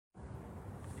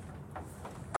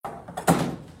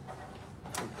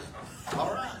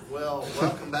Well,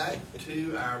 welcome back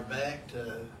to our Back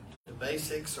to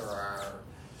Basics, or our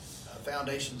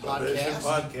Foundation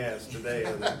podcast today.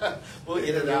 We'll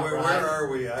get it out Where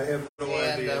are we? I have no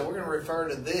idea. And we're going to refer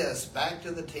to this, Back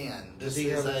to the 10. This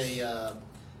is I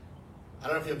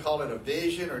don't know if you'll call it a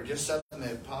vision or just something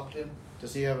that popped in.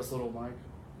 Does he have his little mic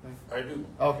thing? I do.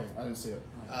 Okay, I didn't see it.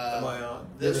 Am I on?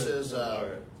 This is,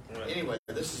 Right. Anyway,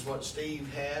 this is what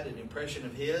Steve had, an impression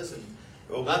of his. And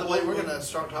Well, by the way, we're going to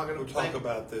start talking We'll talk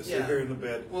about this Yeah. here in a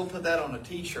bit. We'll put that on a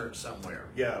T-shirt somewhere.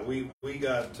 Yeah, we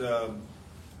got.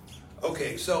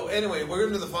 Okay, so anyway, we're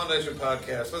into the Foundation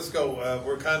podcast. Let's go.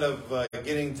 We're kind of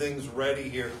getting things ready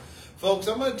here. Folks,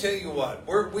 I'm going to tell you what.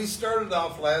 We started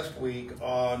off last week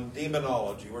on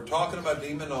demonology. We're talking about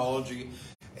demonology.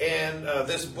 And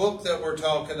this book that we're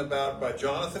talking about by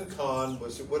Jonathan Cahn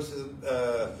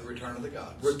The Return of the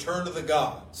Gods. Return of the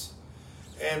Gods.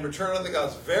 And Return of the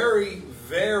Gods, very,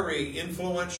 very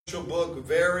influential book,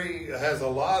 has a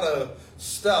lot of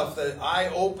stuff, that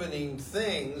eye-opening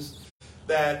things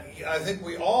that I think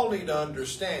we all need to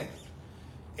understand.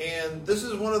 And this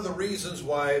is one of the reasons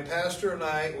why Pastor and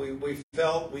I, we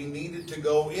felt we needed to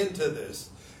go into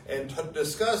this and to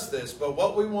discuss this. But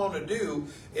what we want to do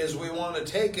is we want to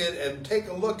take it and take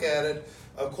a look at it,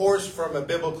 of course, from a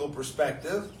biblical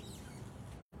perspective.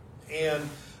 And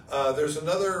there's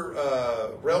another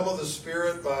Realm of the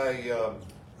Spirit by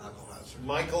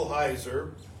Michael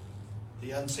Heiser.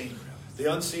 The Unseen Realm.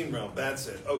 The Unseen Realm, that's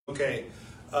it. Okay.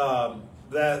 We're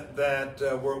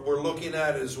looking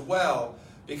at as well.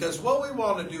 Because what we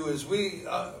want to do is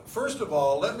first of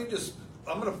all, I'm going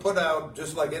to put out,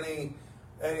 just like anything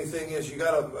is, you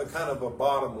got a kind of a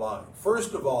bottom line.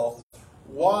 First of all,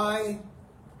 why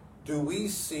do we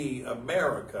see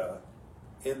America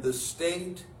in the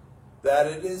state that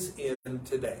it is in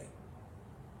today?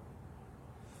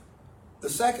 The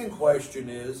second question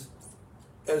is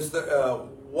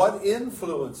what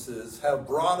influences have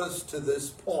brought us to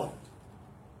this point?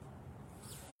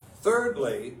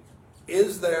 Thirdly,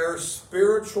 is there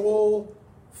spiritual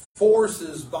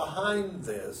forces behind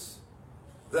this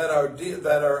that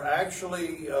are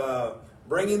actually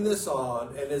bringing this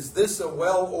on? And is this a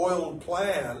well-oiled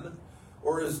plan,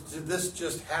 or is this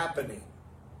just happening?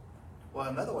 Well,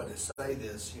 another way to say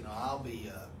this, I'll be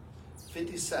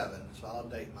 57, so I'll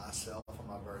date myself on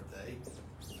my birthday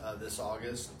this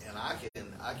August, and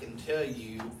I can tell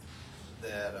you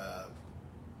that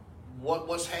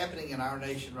what's happening in our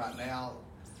nation right now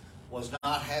was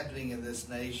not happening in this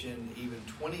nation even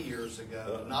 20 years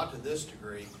ago, not to this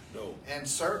degree. No. And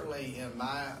certainly in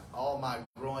all my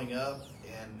growing up,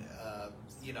 and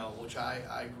which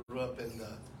I grew up in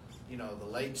the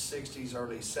late 60s,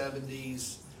 early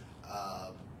 70s.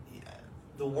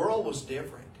 The world was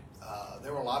different.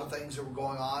 There were a lot of things that were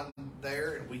going on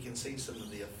there, and we can see some of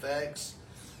the effects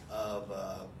of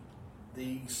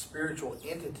the spiritual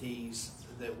entities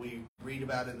that we read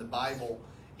about in the Bible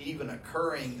even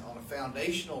occurring on a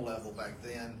foundational level back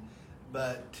then.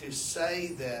 But to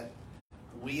say that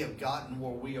we have gotten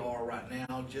where we are right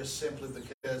now just simply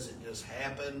because it just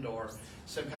happened, or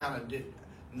some kind of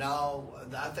no,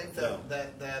 I think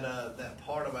that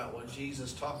part about what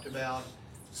Jesus talked about,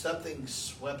 something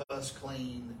swept us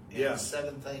clean, and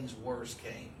 7 things worse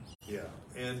came. Yeah,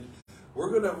 and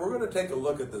we're gonna take a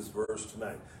look at this verse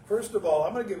tonight. First of all,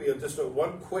 I'm gonna give you just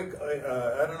one quick.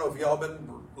 I don't know if y'all been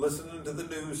listening to the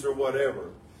news or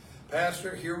whatever.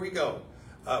 Pastor, here we go.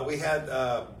 We had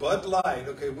Bud Light.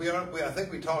 Okay, I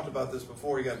think we talked about this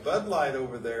before. You got Bud Light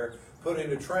over there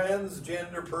putting a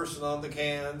transgender person on the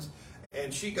cans,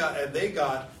 and they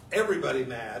got everybody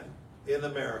mad in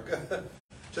America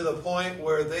to the point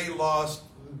where they lost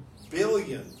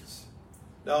billions.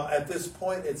 Now, at this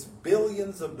point, it's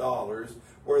billions of dollars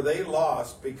where they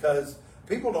lost because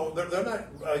people they're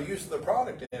not using the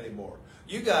product anymore.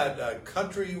 You got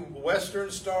country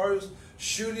western stars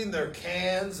shooting their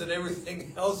cans and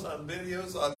everything else on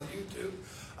videos on YouTube.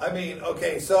 I mean,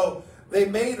 okay, so they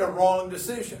made a wrong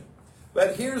decision.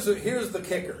 But here's the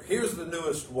kicker. Here's the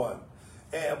newest one.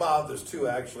 And, well, there's 2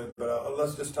 actually, but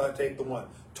let's just take the one.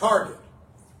 Target.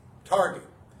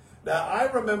 Now, I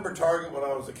remember Target when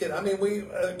I was a kid. I mean,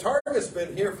 Target's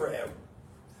been here forever.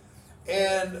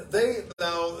 And they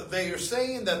are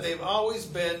saying that they've always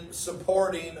been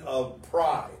supporting of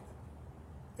pride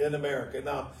in America.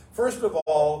 Now, first of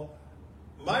all,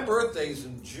 my birthday's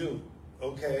in June,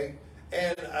 okay?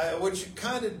 And which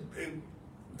kind of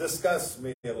disgusts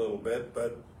me a little bit,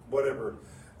 but whatever.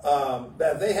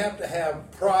 That they have to have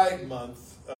Pride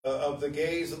Month of the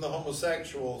gays and the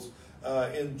homosexuals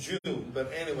in June.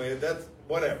 But anyway, that's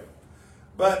whatever.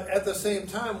 But at the same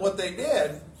time, what they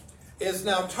did is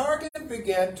now Target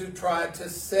began to try to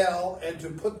sell and to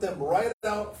put them right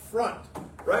out front,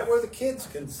 right where the kids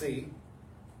can see.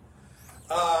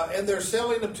 And they're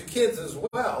selling them to kids as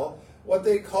well, what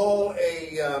they call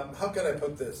how can I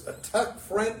put this? A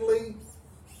tuck-friendly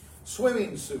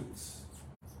swimming suits,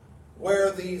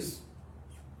 where these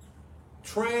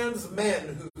trans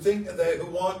men who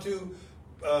want to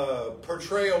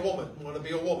portray a woman, want to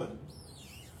be a woman,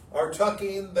 are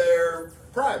tucking their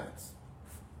privates.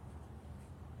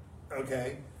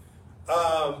 Okay,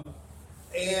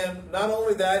 and not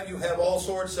only that, you have all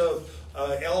sorts of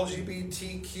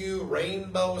LGBTQ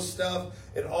rainbow stuff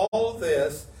and all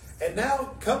this. And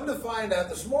now, come to find out,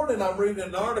 this morning I'm reading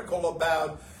an article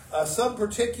about some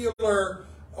particular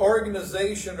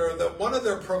organization or one of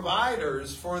their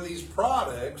providers for these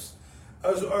products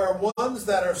are ones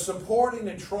that are supporting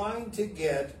and trying to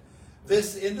get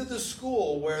this into the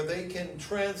school where they can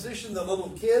transition the little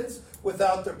kids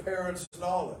without their parents'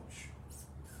 knowledge.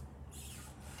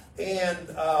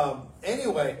 And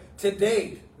anyway, to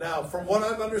date, now from what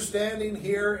I'm understanding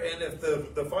here, and if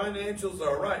the financials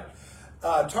are right,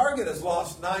 Target has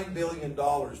lost $9 billion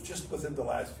just within the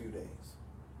last few days.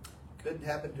 Couldn't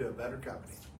happen to a better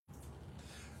company.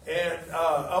 And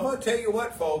I'm going to tell you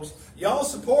what, folks, y'all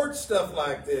support stuff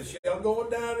like this. Y'all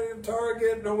going down in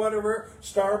Target or whatever,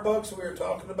 Starbucks, we were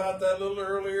talking about that a little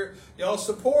earlier. Y'all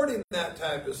supporting that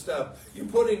type of stuff. You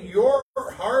put in your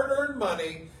hard-earned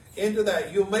money into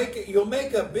that. You'll make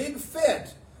a big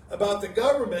fit about the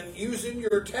government using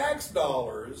your tax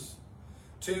dollars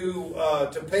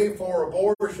to pay for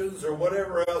abortions or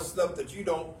whatever else stuff that you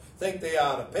don't think they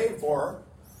ought to pay for.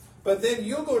 But then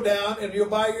you'll go down and you'll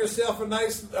buy yourself a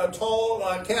nice tall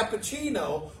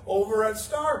cappuccino over at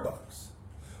Starbucks.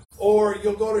 Or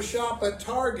you'll go to shop at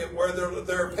Target where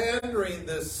they're pandering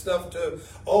this stuff to,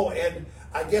 and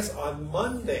I guess on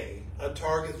Monday at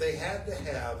Target they had to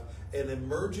have an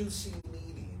emergency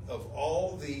meeting of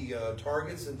all the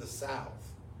Targets in the South.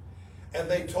 And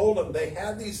they told them they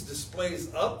had these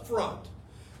displays up front.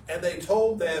 And they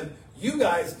told them, you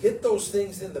guys get those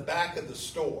things in the back of the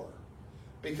store.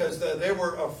 Because they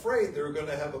were afraid they were going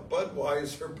to have a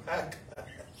Budweiser backlash.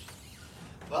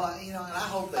 Well, and I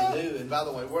hope they do. And by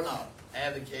the way, we're not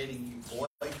advocating you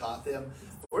boycott them.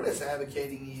 We're just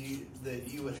advocating that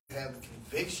you would have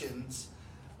convictions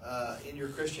in your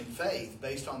Christian faith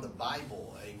based on the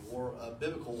Bible, a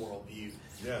biblical worldview.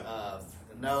 Yeah.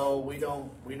 No, we don't.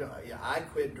 Yeah, I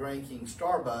quit drinking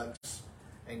Starbucks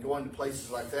and going to places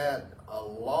like that a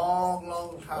long,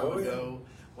 long time ago. Yeah.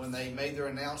 When they made their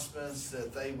announcements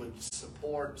that they would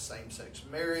support same-sex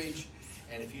marriage,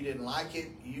 and if you didn't like it,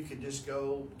 you could just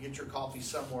go get your coffee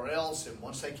somewhere else. And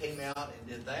once they came out and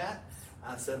did that,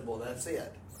 I said, well, that's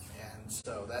it. And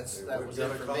so that was it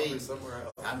for me.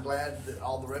 I'm glad that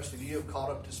all the rest of you have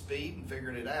caught up to speed and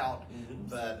figured it out. Mm-hmm.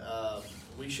 But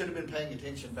we should have been paying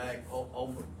attention back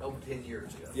over 10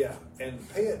 years ago. Yeah, and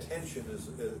pay attention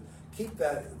keep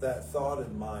that thought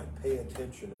in mind. Pay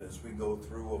attention as we go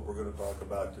through what we're going to talk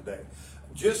about today.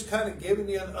 Just kind of giving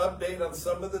you an update on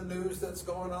some of the news that's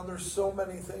going on. There's so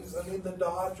many things. I mean, the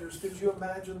Dodgers. Could you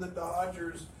imagine the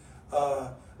Dodgers?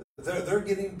 They're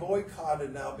getting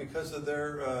boycotted now because of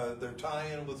their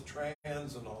tie-in with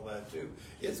trans and all that too.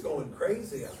 It's going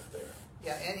crazy out there.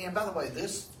 Yeah, and by the way,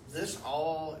 this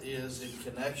all is in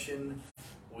connection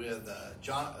with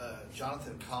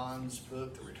Jonathan Cahn's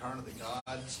book, The Return of the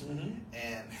Gods, mm-hmm.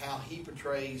 and how he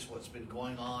portrays what's been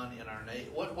going on in our nation,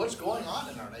 what's going on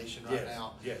in our nation right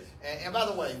now. Yes. And by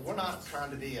the way, we're not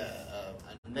trying to be a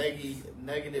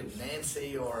negative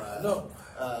Nancy or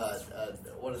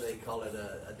what do they call it,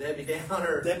 a Debbie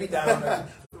Downer. Debbie Downer.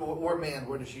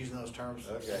 We're just using those terms.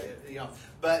 Okay.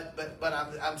 But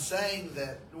I'm saying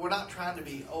that we're not trying to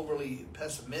be overly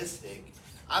pessimistic.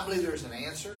 I believe there's an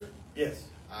answer. Yes.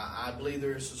 I believe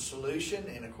there is a solution,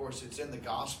 and of course it's in the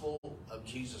gospel of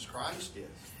Jesus Christ. Yes.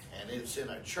 And it's in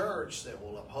a church that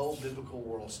will uphold biblical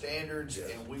world standards,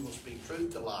 yes. and we will speak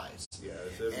truth to lies. Yeah,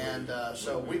 and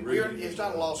so it's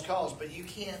not a lost cause, but you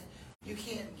can't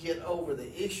get over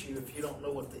the issue if you don't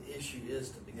know what the issue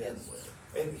is to begin with.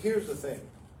 And here's the thing: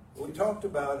 we talked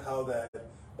about how that.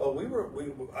 Well,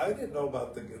 I didn't know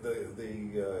about the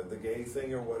gay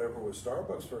thing or whatever with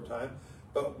Starbucks for a time,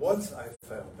 but once I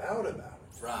found out about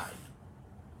it, right,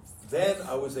 then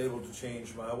I was able to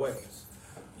change my ways.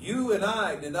 You and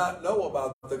I did not know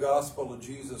about the gospel of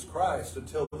Jesus Christ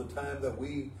until the time that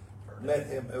we met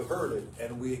him, heard it,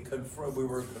 and we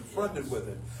were confronted with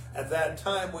it. At that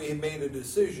time, we made a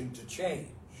decision to change.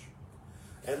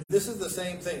 And this is the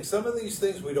same thing. Some of these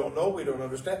things we don't know, we don't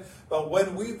understand, but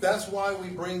that's why we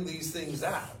bring these things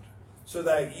out, so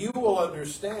that you will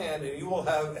understand and you will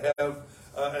have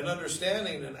an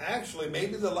understanding, and actually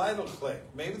maybe the light will click,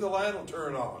 maybe the light will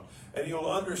turn on, and you'll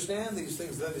understand these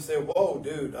things. Then you say, whoa,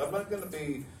 dude, I'm not going to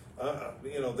be,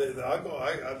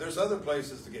 there's other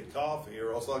places to get coffee,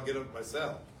 or else I'll get it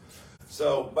myself.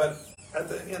 So, but at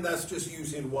the end, that's just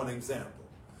using one example.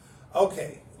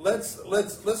 Okay, let's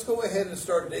go ahead and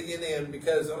start digging in,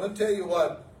 because I'm going to tell you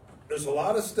what, there's a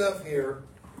lot of stuff here.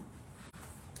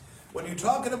 When you're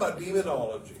talking about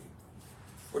demonology,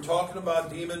 we're talking about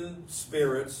demon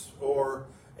spirits,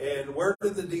 and where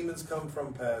did the demons come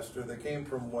from, Pastor? They came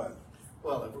from what?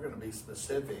 Well, if we're going to be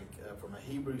specific, from a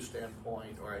Hebrew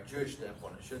standpoint, or a Jewish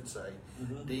standpoint, I should say,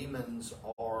 demons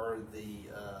are the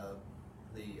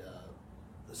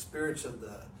spirits of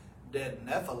the dead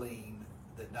Nephilim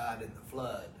that died in the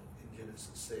flood in Genesis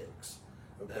 6.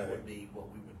 Okay. That would be what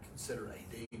we would consider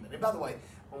a demon. And by the way,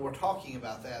 when we're talking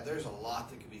about that, there's a lot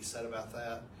that can be said about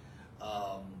that.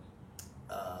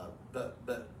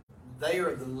 But they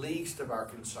are the least of our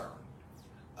concern.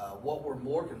 What we're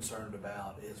more concerned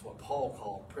about is what Paul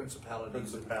called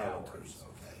principalities and powers.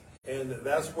 Okay. And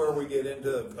that's where we get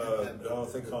into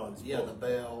Jonathan Cahn's book. The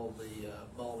Baal, the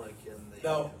Moloch, and the...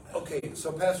 Now, okay,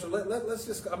 so Pastor, let's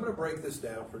just, I'm going to break this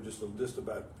down for just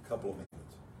about a couple of minutes.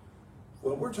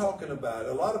 When we're talking about,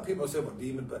 a lot of people say, well,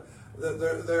 demon, but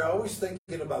they're always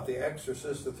thinking about The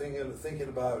Exorcist, thinking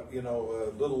about,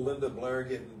 little Linda Blair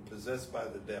getting possessed by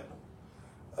the devil.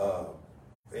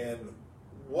 And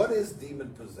what is demon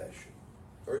possession?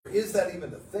 Or is that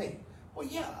even a thing? Well,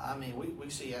 yeah, I mean, we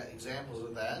see examples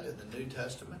of that in the New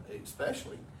Testament,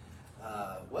 especially.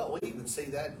 We even see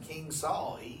that in King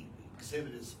Saul. He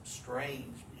exhibited some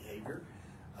strange behavior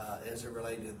as it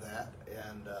related to that.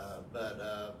 And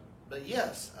but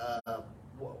yes,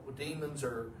 demons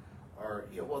are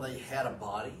they had a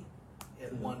body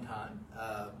at one time.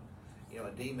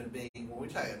 A demon being, when we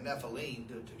tell you Nephilim,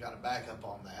 to kind of back up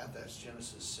on that, that's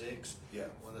Genesis 6. Yeah.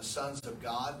 When the sons of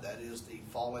God, that is the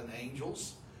fallen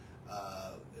angels,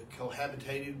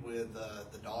 cohabitated with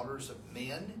the daughters of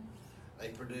men, they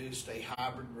produced a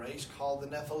hybrid race called the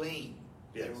Nephilim.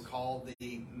 Yes. They were called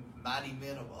the mighty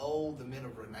men of old, the men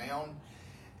of renown,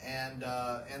 and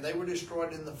they were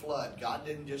destroyed in the flood. God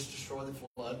didn't just destroy the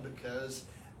flood because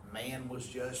man was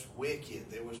just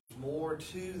wicked. There was more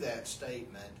to that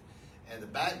statement. And the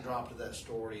backdrop to that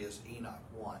story is Enoch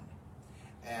 1.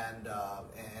 And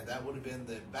that would have been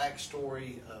the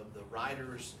backstory of the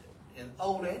writers in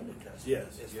Old and New Testament,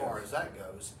 as far as that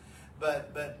goes.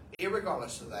 But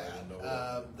irregardless of that,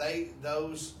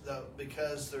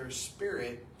 because their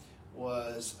spirit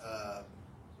was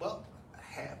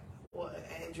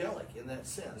angelic in that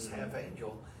sense, half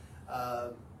angel,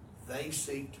 they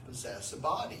seek to possess a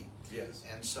body. Yes.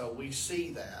 And so we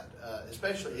see that,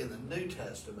 especially in the New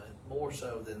Testament, more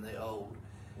so than the Old.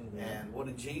 And what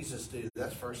did Jesus do?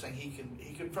 That's the first thing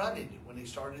he confronted when he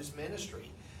started his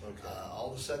ministry. Okay.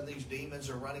 All of a sudden, these demons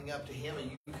are running up to him,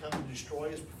 and you come to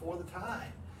destroy us before the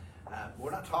time.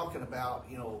 We're not talking about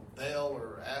Baal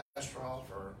or Ashtaroth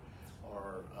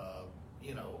or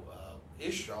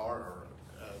Ishtar or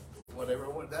whatever.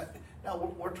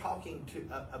 No, we're talking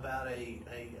about a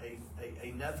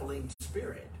Nephilim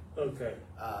spirit. Okay.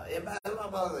 And by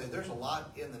the way, there's a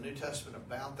lot in the New Testament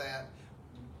about that.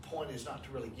 Point is not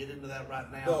to really get into that right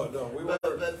now. No.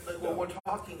 But when we're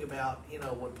talking about,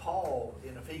 when Paul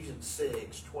in Ephesians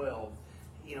 6:12,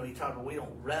 he talked about we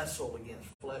don't wrestle against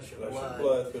flesh and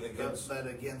blood, but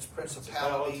against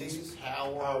principalities,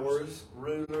 powers,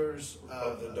 rulers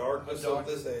of the darkness of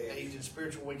this age, and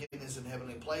spiritual wickedness in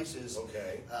heavenly places.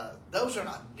 Okay. Those are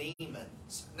not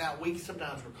demons. Now, we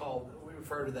sometimes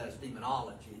refer to that as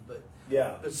demonology, but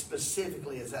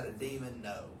specifically, is that a demon?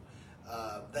 No.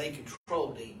 They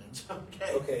control demons.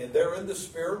 Okay. Okay, and they're in the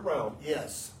spirit realm.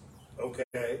 Yes.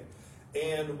 Okay.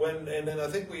 And then I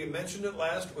think we mentioned it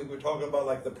last week. We were talking about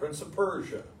like the Prince of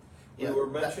Persia. We were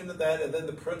mentioning that, and then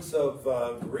the Prince of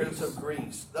Greece. Prince of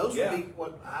Greece. Those would be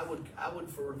what I would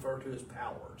refer to as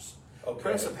powers. Okay.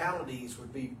 Principalities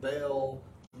would be Baal,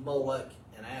 Moloch,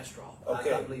 and Ashtaroth.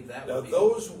 Okay. I believe that now would be.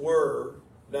 Those were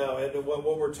now, and what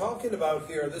we're talking about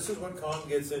here. This is what Kahn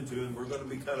gets into, and we're going to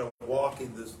be kind of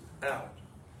walking this out.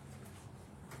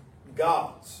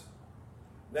 Gods.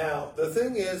 Now, the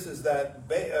thing is that,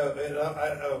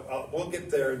 we'll get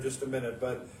there in just a minute,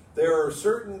 but there are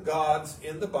certain gods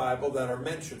in the Bible that are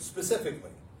mentioned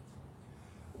specifically.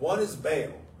 One is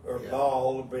Baal, or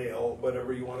Baal,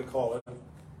 whatever you want to call it.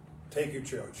 Take your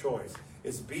choice.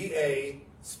 It's B-A,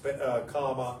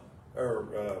 comma,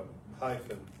 or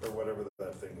hyphen, or whatever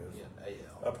that thing is.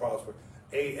 A-L. Apostrophe.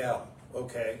 A-L,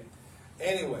 okay.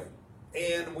 Anyway,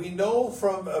 And we know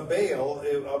from Baal,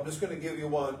 I'm just going to give you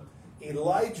one,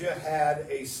 Elijah had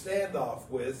a standoff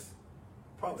with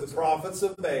the prophets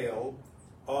of Baal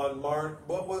on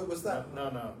what was that?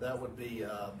 No, that would be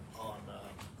on,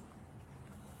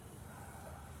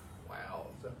 wow,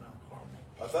 is that Mount Carmel?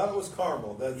 I thought it was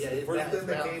Carmel. That's the first thing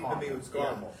that Mount came to me was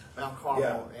Carmel. Yeah, Mount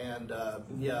Carmel, and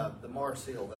the Mars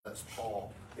Hill, that's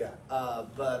Paul. Yeah.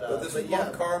 But this was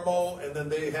Mount Carmel, and then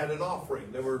they had an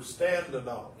offering. They were standing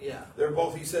on. Yeah. They're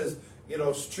both, he says,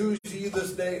 choose ye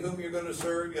this day whom you're going to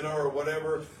serve, or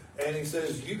whatever. And he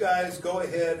says, you guys go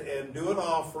ahead and do an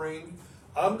offering.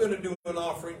 I'm going to do an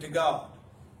offering to God,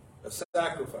 a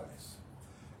sacrifice.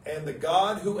 And the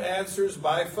God who answers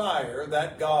by fire,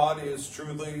 that God is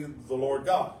truly the Lord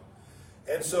God.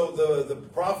 And so the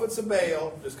prophets of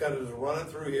Baal, just kind of running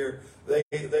through here, they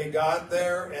got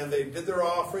there and they did their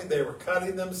offering. They were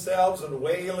cutting themselves and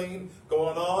wailing,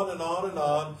 going on and on and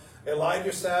on.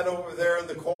 Elijah sat over there in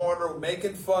the corner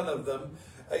making fun of them.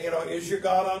 Is your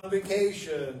God on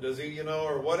vacation? Does he,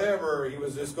 or whatever? He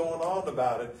was just going on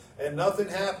about it, and nothing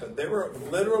happened. They were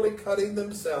literally cutting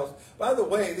themselves. By the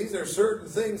way, these are certain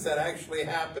things that actually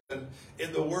happen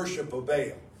in the worship of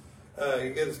Baal.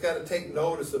 It's got to take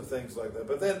notice of things like that.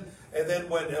 But then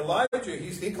when Elijah,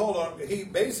 he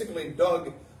basically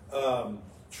dug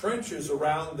trenches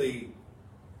around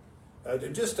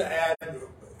just to add,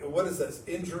 what is this,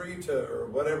 injury to, or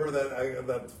whatever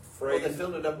that phrase. Well, they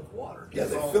filled it up with water. Yeah,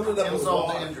 they filled it up with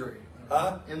water. Insult to injury.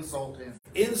 Huh? Insult to injury.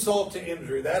 Insult to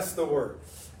injury, that's the word.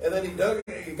 And then he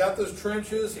got those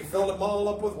trenches, he filled them all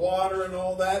up with water and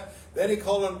all that. Then he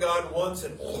called on God once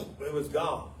and it was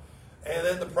gone. And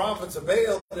then the prophets of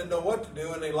Baal didn't know what to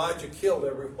do, and Elijah killed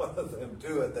every one of them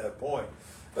too at that point.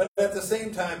 But at the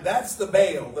same time, that's the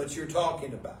Baal that you're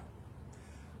talking about.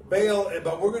 Baal,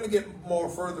 but we're going to get more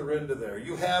further into there.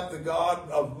 You have the god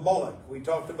of Moloch. We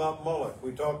talked about Moloch.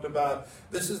 We talked about,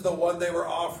 this is the one they were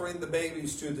offering the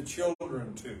babies to, the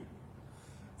children to.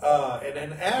 And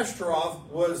then Ashtaroth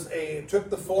took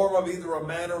the form of either a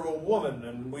man or a woman.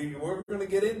 And we're going to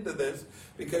get into this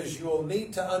because you will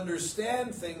need to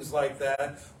understand things like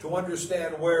that to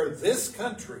understand where this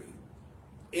country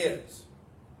is.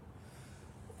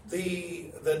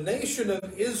 The nation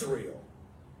of Israel,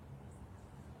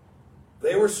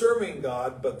 they were serving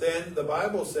God, but then the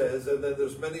Bible says, and then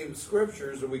there's many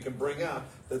scriptures that we can bring out,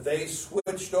 that they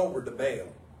switched over to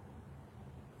Baal.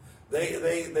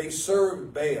 They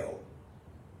served Baal.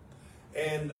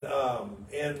 And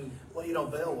well,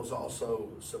 Baal was also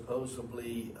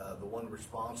supposedly the one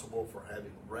responsible for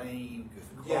having rain, good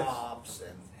crops,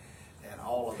 and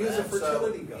all of that. He's a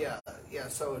fertility god. Yeah.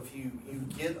 So if you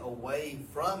get away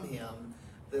from him,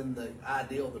 then the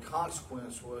ideal, the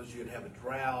consequence was you'd have a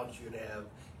drought,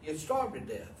 you'd starve to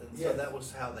death, and so that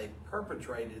was how they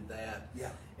perpetrated that.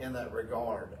 Yeah. In that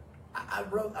regard. I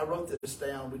wrote this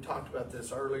down. We talked about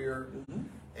this earlier,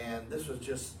 and this was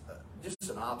just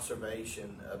an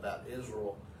observation about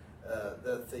Israel,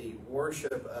 that the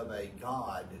worship of a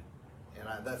god,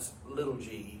 and that's little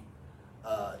g,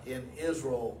 in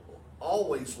Israel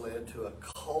always led to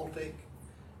occultic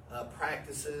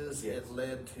practices. Yes. It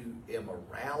led to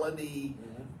immorality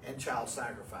and child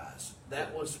sacrifice.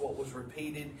 That was what was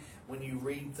repeated when you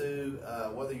read through,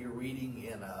 whether you're reading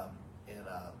in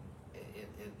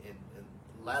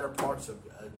latter parts of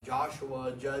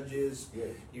Joshua, Judges.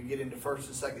 Yes. You get into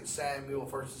 1st and 2nd Samuel,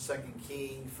 1st and 2nd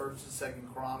Kings, 1st and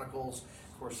 2nd Chronicles.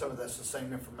 Of course, some of that's the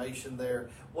same information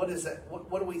there. What is that?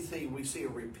 What do we see? We see a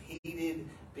repeated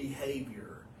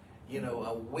behavior.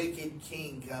 A wicked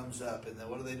king comes up, and then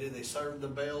what do? They serve the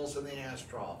Baals and the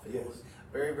Ashtaroth. It was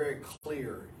very, very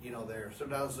clear, there.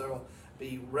 Sometimes there'll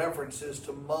be references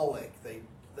to Moloch. They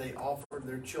offered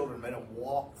their children, made them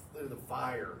walk through the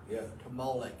fire to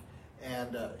Moloch.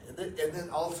 And then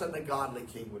all of a sudden a godly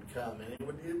king would come, and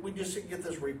we just get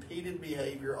this repeated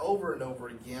behavior over and over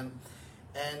again.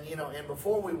 And and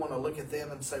before we want to look at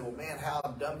them and say, well, man, how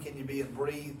dumb can you be and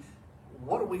breathe?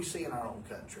 What do we see in our own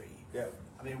country? Yeah.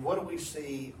 I mean, what do we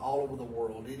see all over the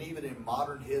world, and even in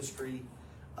modern history?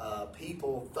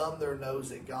 People thumb their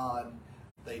nose at God.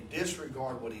 They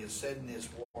disregard what He has said in His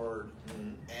Word,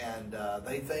 and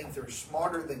they think they're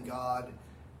smarter than God,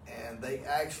 and they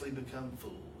actually become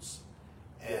fools.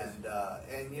 And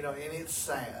and it's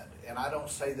sad, and I don't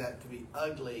say that to be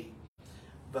ugly,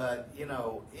 but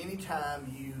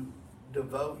anytime you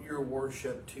devote your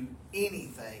worship to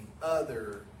anything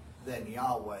other than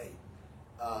Yahweh,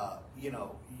 you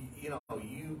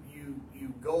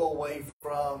go away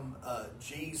from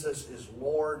Jesus is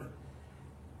Lord.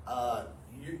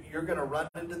 You're going to run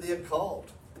into the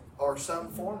occult or some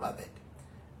form of it.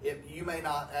 You may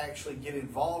not actually get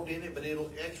involved in it, but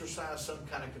it'll exercise some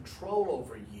kind of control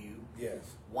over you. Yes.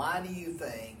 Why do you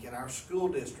think in our school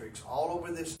districts all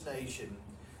over this nation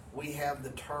we have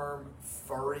the term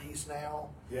furries now?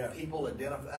 Yeah.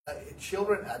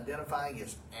 Children identifying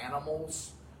as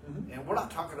animals. Mm-hmm. And we're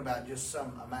not talking about just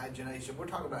some imagination. We're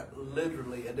talking about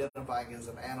literally identifying as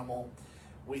an animal.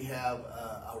 We have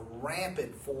a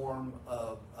rampant form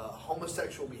of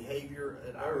homosexual behavior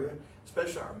in our,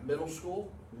 especially our middle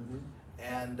school. Mm-hmm.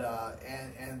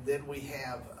 And then we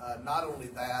have not only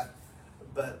that,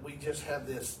 but we just have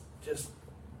this just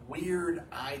weird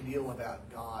ideal about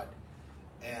God,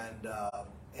 and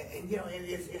you know,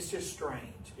 it's just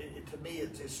strange. To me,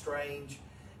 it's strange,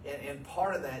 and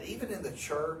part of that, even in the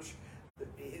church,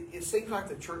 it seems like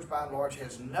the church by and large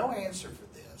has no answer for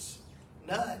this,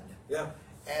 none. Yeah.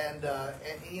 And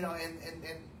you know,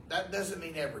 and that doesn't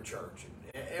mean every church,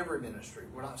 every ministry.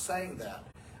 We're not saying that,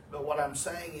 but what I'm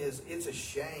saying is it's a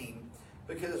shame,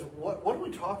 because what are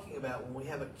we talking about when we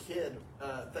have a kid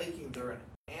thinking they're an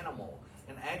animal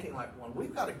and acting like one?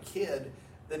 We've got a kid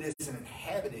that is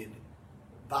inhabited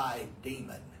by a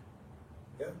demon.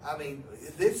 Yeah. I mean,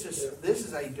 this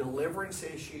is a deliverance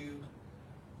issue,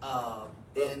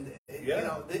 and you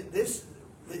know, these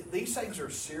things are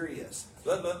serious.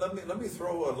 Let me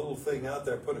throw a little thing out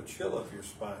there, put a chill up your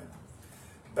spine.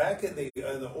 Back in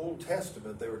the Old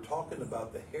Testament, they were talking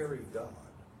about the hairy God.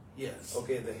 Yes.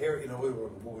 Okay, the hairy. You know, what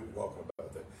were we talking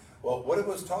about there? Well, what it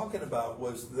was talking about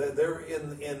was that they're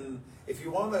in. If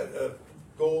you want to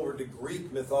go over to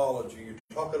Greek mythology, you're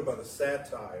talking about a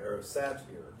satyr or a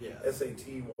satyr. Yeah.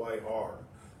 Satyr.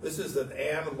 This is an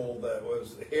animal that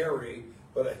was hairy,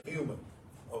 but a human.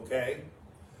 Okay.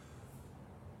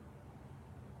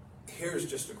 Here's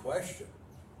just a question.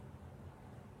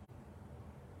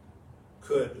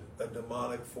 Could a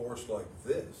demonic force like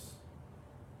this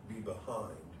be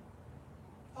behind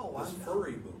this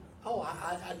furry movement? Oh,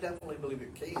 I definitely believe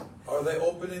it can. Are they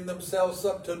opening themselves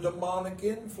up to demonic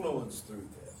influence through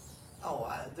this?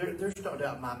 Oh, there's no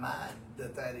doubt in my mind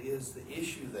that is the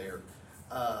issue there.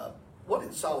 What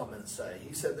did Solomon say?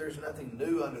 He said, "There's nothing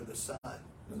new under the sun.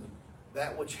 Mm-hmm.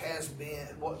 That which has been,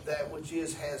 that which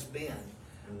is has been."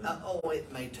 Mm-hmm.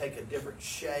 It may take a different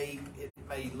shape. It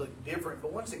may look different,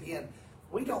 but once again,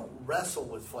 we don't wrestle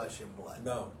with flesh and blood.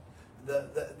 No.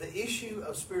 The issue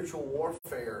of spiritual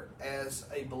warfare as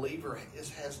a believer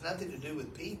has nothing to do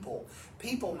with people.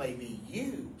 People may be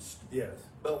used. Yes.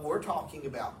 But we're talking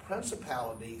about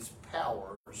principalities,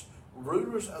 powers,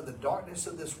 rulers of the darkness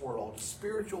of this world,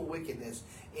 spiritual wickedness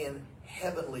in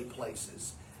heavenly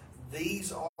places.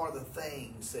 These are the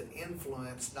things that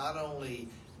influence not only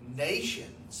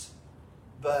nations,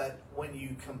 but when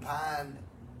you combine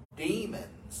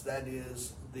demons, that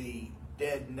is the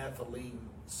dead Nephilim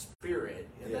spirit,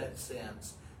 in that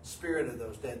sense, spirit of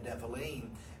those dead Nephilim,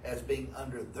 as being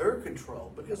under their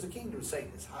control, because the kingdom of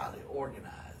Satan is highly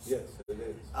organized. Yes, it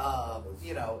is.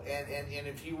 You know, and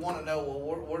if you want to know,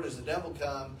 well, where does the devil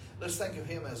come? Let's think of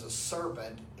him as a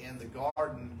serpent in the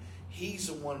garden. He's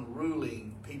the one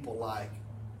ruling people like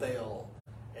Baal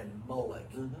and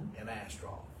Molech and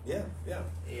Ashtaroth. Yeah.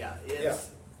 Yeah.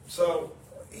 So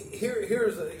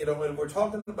here's you know, when we're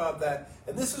talking about that,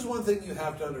 and this is one thing you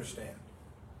have to understand.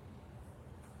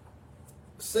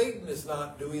 Satan is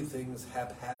not doing things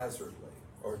haphazardly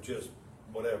or just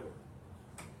whatever.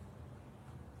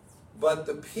 But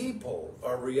the people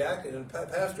are reacting. And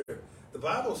Pastor, the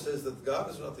Bible says that God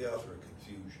is not the author of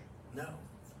confusion. No.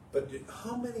 But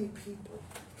how many people?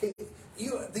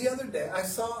 The other day I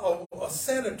saw a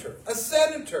senator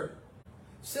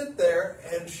sit there,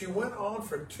 and she went on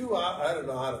for 2 hours. I don't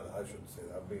know. I shouldn't say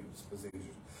that. I'm being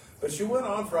facetious. But she went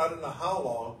on for I don't know how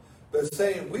long, but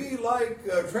saying, we like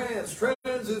trans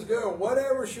is good,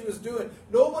 whatever she was doing.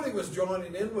 Nobody was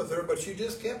joining in with her, but she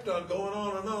just kept on going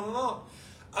on and on and on.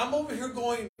 I'm over here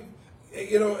going,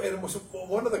 you know, and it was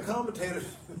one of the commentators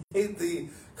made the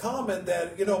comment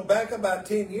that, you know, back about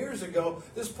 10 years ago,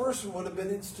 this person would have been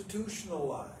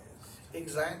institutionalized.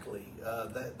 Exactly.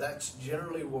 That's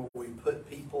generally where we put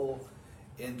people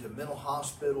into mental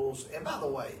hospitals. And by the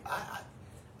way,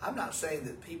 I'm not saying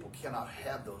that people cannot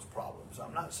have those problems.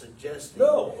 I'm not suggesting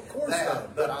no, of course that,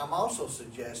 not. but I'm also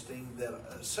suggesting that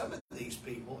some of these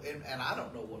people, and I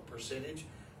don't know what percentage,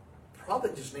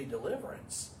 probably just need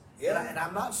deliverance. Yeah. And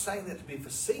I'm not saying that to be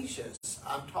facetious.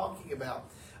 I'm talking about,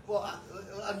 well,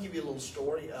 I'll give you a little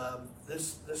story.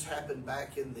 This happened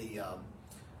back in the,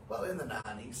 in the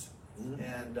 90s.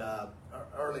 And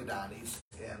early 90s,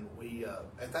 and we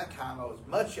at that time I was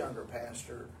much younger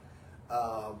pastor,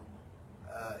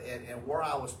 and where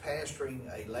I was pastoring,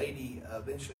 a lady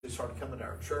eventually started coming to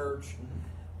our church,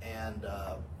 and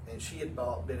she had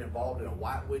been involved in a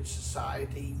White Witch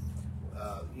Society,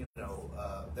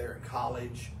 there in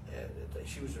college.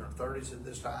 She was in her 30s at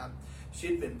this time. She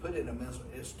had been put in a mental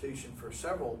institution for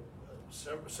several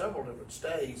different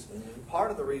stays. Mm-hmm.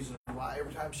 Part of the reason why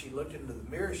every time she looked into the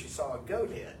mirror, she saw a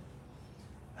goat head.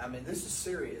 I mean, this is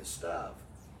serious stuff.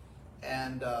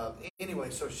 And anyway,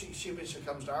 so she eventually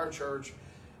comes to our church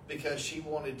because she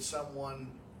wanted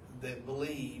someone that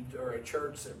believed, or a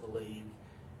church that believed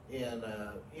in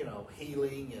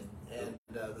healing and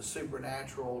the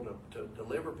supernatural to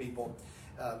deliver people.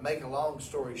 Make a long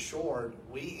story short,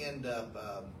 we end up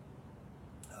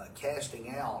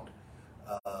casting out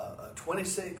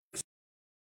 26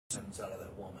 out of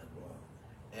that woman,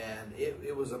 and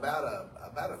it was about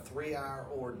a 3-hour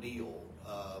ordeal.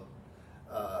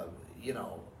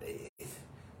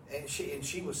 And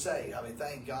she was saved. I mean,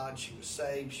 thank God she was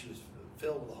saved. She was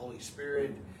filled with the Holy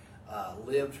Spirit.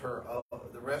 Lived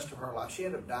the rest of her life. She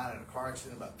ended up dying in a car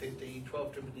accident about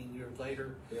 12 to 15 years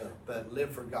later. Yeah. But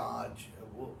lived for God.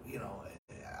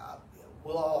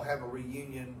 We'll all have a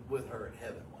reunion with her in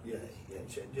heaven one day.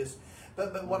 Yes.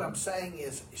 But what I'm saying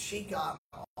is, she got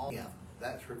on him.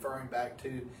 That's referring back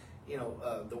to,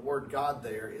 the word God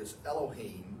there is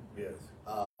Elohim. Yes.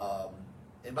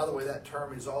 And by the way, that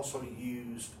term is also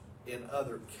used in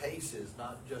other cases,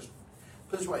 not just.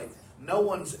 Put it this way, no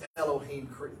one's Elohim,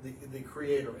 the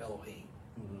creator Elohim.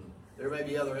 Mm-hmm. There may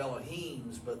be other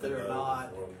Elohims, but they're No,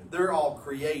 not. well, They're all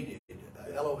created.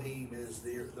 Elohim is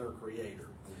their creator.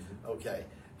 Mm-hmm. Okay,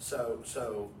 so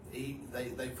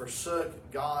they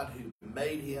forsook God who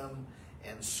made him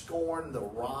and scorned the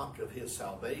rock of his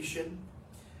salvation.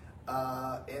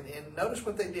 And notice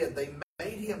what they did. They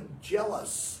made him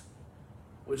jealous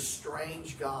with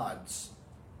strange gods.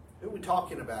 Who are we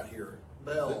talking about here?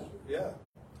 Bel, Yeah.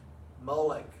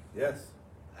 Molech, Yes.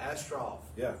 Ashtaroth.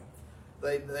 Yeah.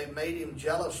 They made him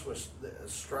jealous with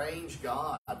strange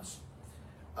gods,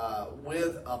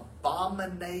 with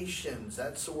abominations.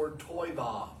 That's the word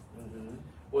toivah. Mm-hmm.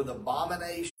 With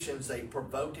abominations, they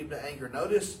provoked him to anger.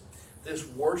 Notice this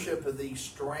worship of these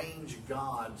strange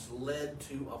gods led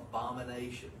to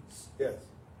abominations. Yes.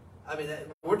 I mean,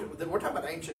 we're talking about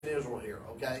ancient Israel here,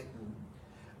 okay?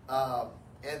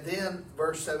 And then,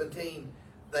 verse 17,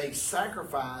 they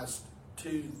sacrificed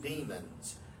to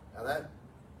demons. Now that,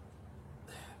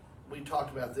 we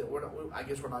talked about that. I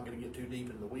guess we're not going to get too deep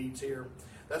into the weeds here.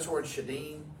 That's the word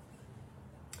shadim.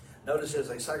 Notice as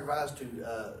they sacrificed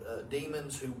to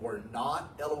demons who were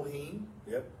not Elohim.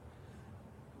 Yep.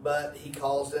 But he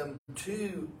calls them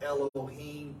to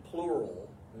Elohim, plural,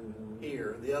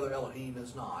 here. The other Elohim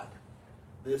is not.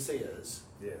 This is.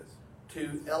 Yes.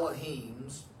 To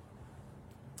Elohims,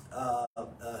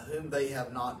 whom they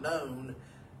have not known,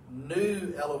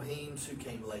 new Elohims who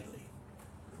came lately.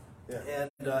 Yeah.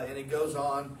 And it goes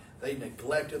on, they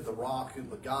neglected the rock who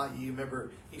begot you.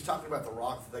 Remember, he's talking about the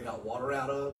rock that they got water out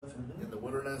of in the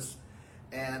wilderness,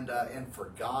 and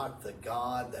forgot the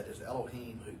God that is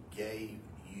Elohim who gave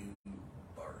you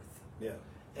birth. Yeah.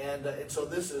 And so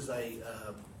this is a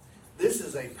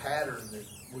pattern that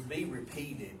would be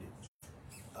repeated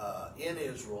in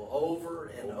Israel over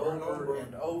and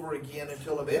over again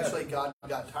until eventually God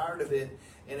got tired of it,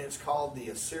 and it's called the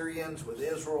Assyrians with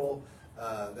Israel.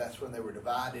 That's when they were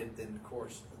divided. Then, of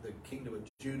course, the kingdom of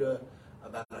Judah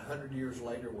about 100 years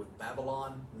later with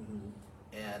Babylon.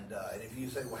 And if you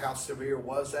say, well, how severe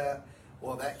was that?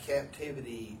 Well, that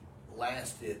captivity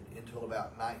lasted until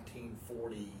about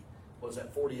 1940. Was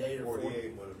that 48 or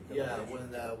 48? Yeah, when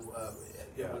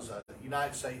it was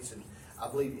United States and I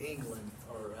believe England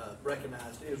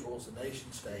recognized Israel as a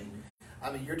nation state. I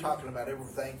mean, you're talking about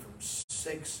everything from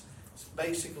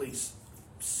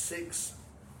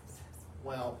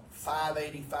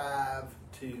 585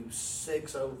 to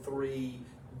 603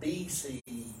 BC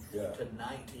to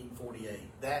 1948.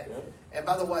 And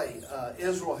by the way,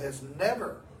 Israel has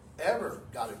never ever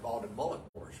got involved in Moloch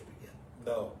worship again.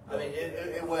 No. I mean,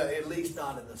 well, at least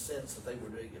not in the sense that they were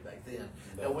doing it back then.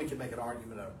 No. Now, we can make an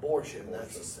argument of abortion.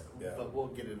 But we'll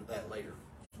get into that later.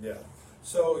 Yeah.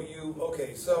 So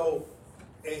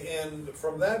and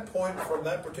from that point, from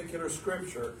that particular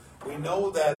scripture, we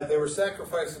know that they were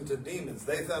sacrificing to demons.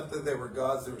 They thought that they were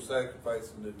gods. They were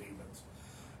sacrificing to demons.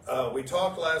 We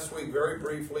talked last week very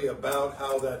briefly about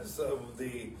how that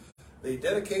the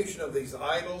dedication of these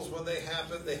idols, when they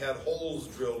happened, they had holes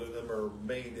drilled in them or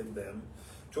made in them,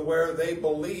 to where they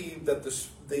believed that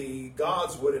the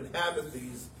gods would inhabit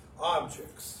these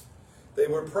objects. They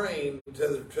were praying to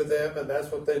them, and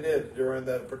that's what they did during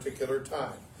that particular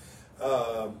time.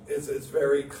 It's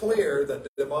very clear that the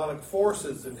demonic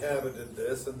forces inhabited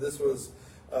this, and this was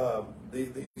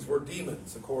These were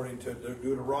demons, according to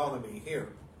Deuteronomy here.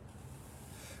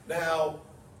 Now,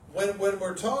 when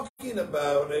we're talking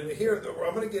about, and here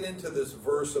I'm going to get into this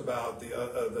verse about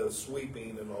the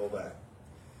sweeping and all that.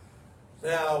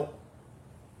 Now,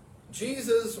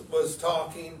 Jesus was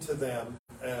talking to them,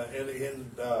 and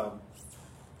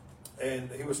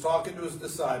he was talking to his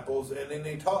disciples, and then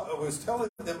he was telling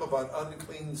them about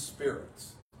unclean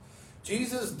spirits.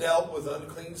 Jesus dealt with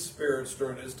unclean spirits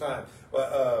during his time.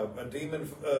 A demon,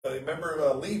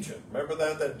 remember Legion? Remember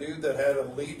that dude that had a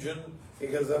legion?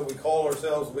 Because we call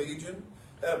ourselves Legion?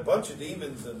 Had a bunch of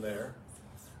demons in there.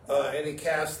 And he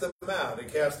cast them out. He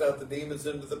cast out the demons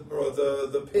into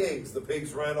the pigs. The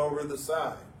pigs ran over the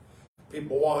side.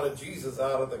 People wanted Jesus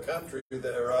out of the country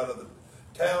there, out of the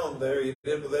town there. They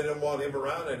didn't want him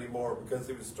around anymore because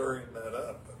he was stirring that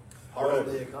up. Part of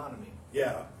the economy.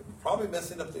 Yeah, probably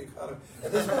messing up the economy.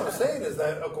 And that's what I'm saying is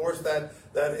that, of course, that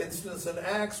instance in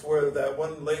Acts where that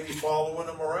one lady following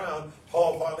him around,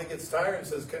 Paul finally gets tired and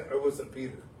says, or was it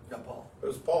Peter? Yeah, Paul. It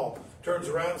was Paul. Turns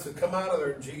around and said, come out of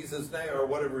there in Jesus' name, or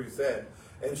whatever he said.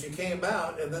 And she came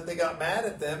out, and then they got mad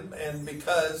at them, and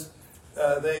because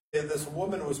this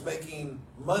woman was making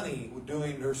money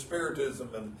doing her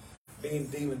spiritism and being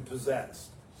demon-possessed.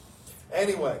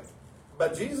 Anyway,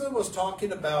 but Jesus was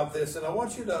talking about this, and I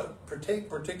want you to take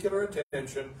particular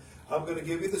attention. I'm going to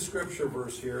give you the scripture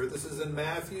verse here. This is in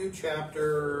Matthew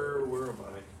chapter, where am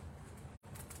I?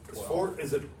 12.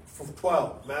 Is it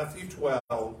 12? Matthew 12.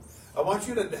 I want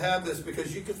you to have this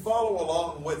because you can follow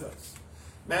along with us.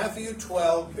 Matthew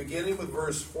 12, beginning with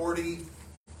verse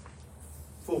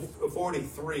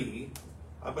 43.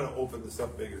 I'm going to open this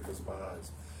up bigger because of my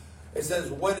eyes. It says,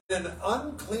 when an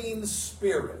unclean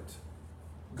spirit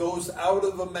goes out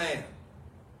of a man,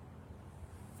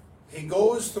 he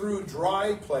goes through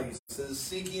dry places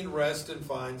seeking rest and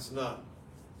finds none.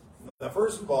 Now,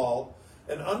 first of all,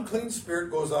 an unclean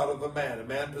spirit goes out of a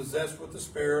man possessed with the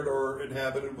spirit or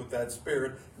inhabited with that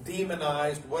spirit,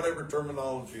 demonized, whatever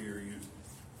terminology you're using.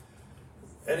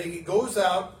 And he goes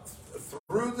out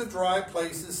through the dry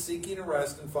places seeking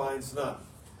rest and finds none.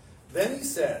 Then he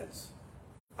says,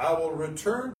 I will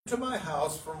return to my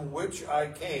house from which I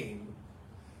came.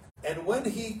 And when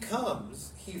he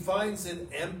comes, he finds it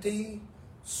empty,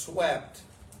 swept,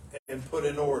 and put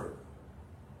in order.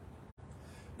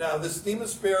 Now, this demon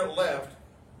spirit left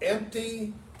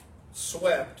empty,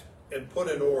 swept, and put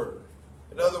in order.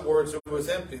 In other words, it was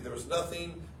empty. There was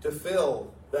nothing to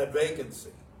fill that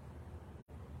vacancy.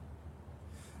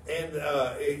 And,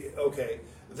 okay.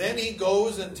 Then he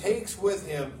goes and takes with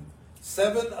him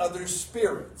 7 other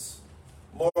spirits,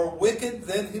 more wicked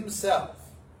than himself.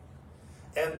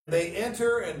 And they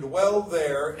enter and dwell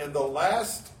there, and the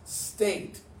last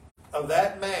state of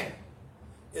that man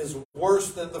is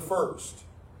worse than the first.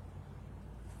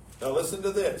 Now listen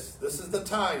to this. This is the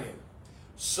tie-in.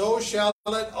 So shall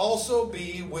it also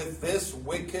be with this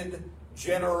wicked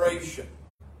generation.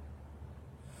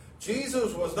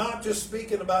 Jesus was not just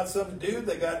speaking about some dude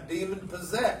that got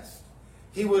demon-possessed.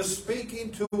 He was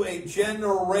speaking to a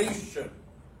generation,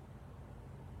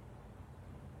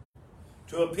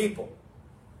 to a people.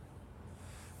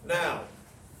 Now,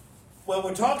 when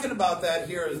we're talking about that,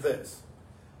 here is this.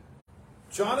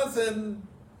 Jonathan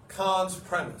Cahn's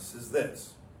premise is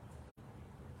this.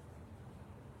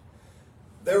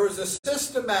 There is a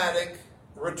systematic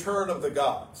return of the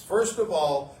gods. First of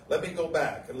all, let me go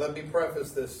back and let me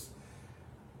preface this.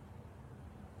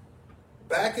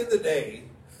 Back in the day,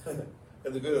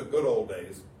 in the good old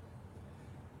days,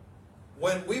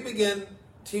 when we began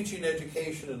teaching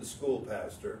education in school,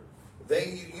 Pastor,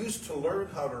 they used to learn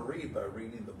how to read by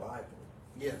reading the Bible.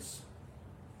 Yes.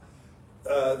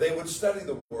 They would study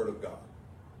the Word of God.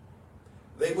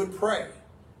 They would pray.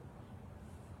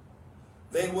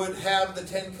 They would have the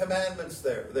 10 Commandments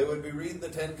there. They would be reading the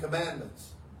 10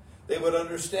 Commandments. They would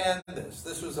understand this.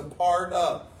 This was a part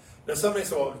of. Now somebody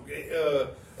said, well,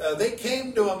 they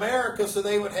came to America so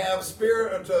they would have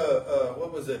freedom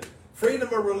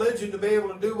of religion to be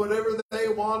able to do whatever they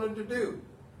wanted to do.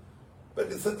 But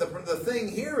the thing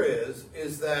here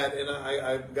is that, and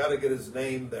I've got to get his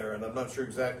name there, and I'm not sure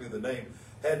exactly the name,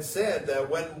 had said that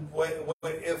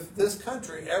if this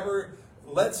country ever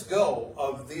lets go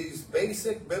of these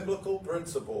basic biblical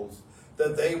principles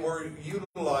that they were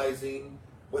utilizing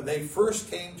when they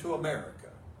first came to America,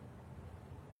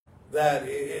 that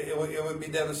it would be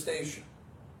devastation.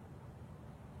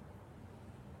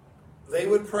 They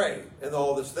would pray and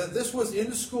all this. This was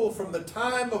in school from the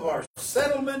time of our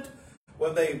settlement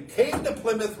when they came to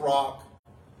Plymouth Rock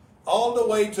all the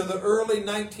way to the early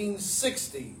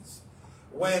 1960s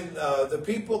when the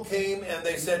people came and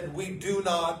they said, we do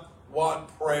not want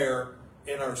prayer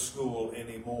in our school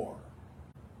anymore.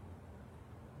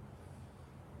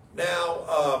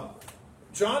 Now,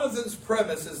 Jonathan's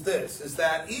premise is this, is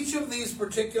that each of these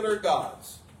particular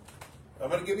gods, I'm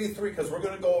going to give you three because we're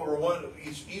going to go over one,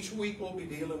 each week we'll be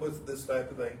dealing with this type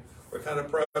of thing. We're kind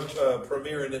of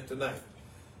premiering it tonight.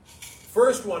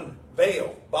 First one,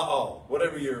 Baal,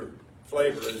 whatever your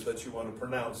flavor is that you want to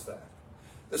pronounce that.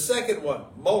 The second one,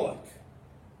 Moloch,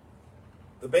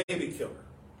 the baby killer.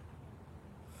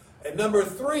 And number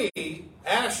three,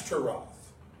 Ashtaroth.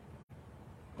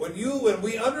 When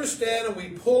we understand and we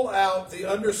pull out the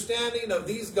understanding of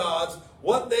these gods,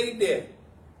 what they did,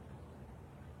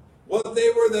 what they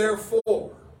were there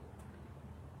for,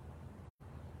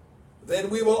 then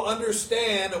we will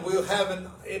understand and we'll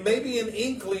have maybe an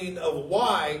inkling of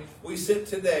why we sit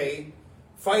today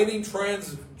fighting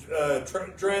transgenders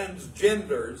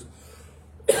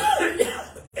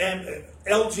and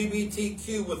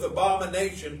LGBTQ with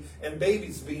abomination and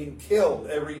babies being killed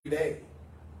every day.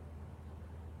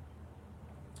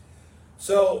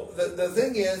 So the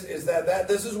thing is that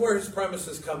this is where his premise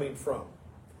is coming from.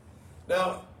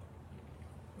 Now,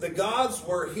 the gods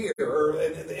were here, or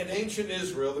in ancient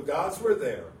Israel, the gods were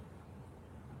there.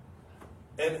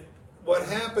 And what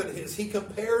happened is he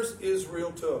compares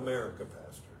Israel to America,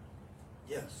 Pastor.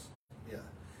 Yes, yeah.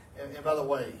 And by the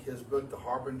way, his book, The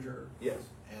Harbinger, yes,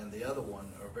 and the other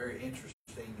one are very interesting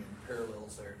and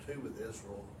parallels there too with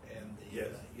Israel and the yes.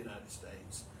 United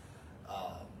States.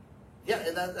 Yeah,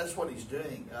 and that's what he's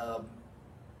doing.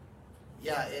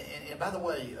 Yeah, and by the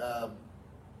way,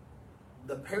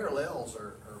 the parallels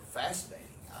are fascinating.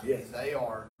 I yes. mean, they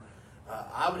are.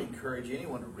 I would encourage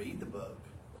anyone to read the book.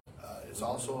 It's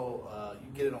also, you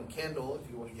can get it on Kindle if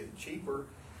you want to get it cheaper.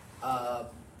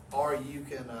 Or you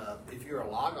can, if you're a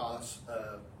Logos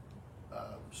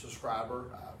subscriber,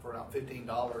 for about $15,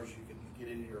 you can get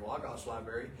it in your Logos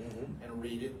library and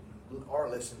read it or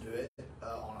listen to it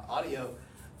on audio.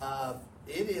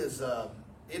 It is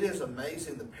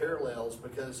amazing the parallels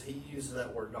because he uses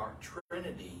that word Dark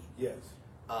Trinity. Yes.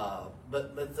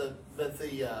 But the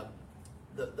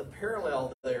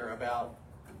parallel there about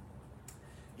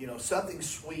something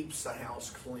sweeps the house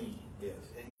clean. Yes.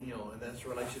 And, and that's in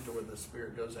relation to where the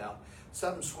Spirit goes out.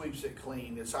 Something sweeps it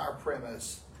clean. It's our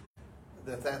premise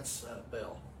that's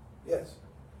Baal. Yes.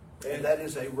 And that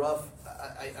is an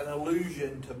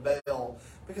allusion to Baal,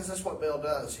 because that's what Baal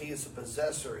does. He is the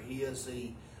possessor. He is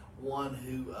the one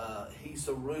who, he's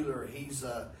the ruler. He's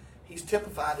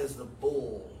typified as the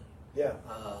bull. Yeah.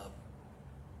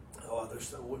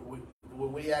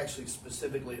 When we actually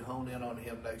specifically hone in on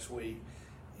him next week,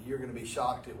 you're going to be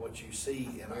shocked at what you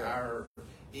see in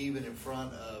even in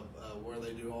front of where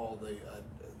they do all the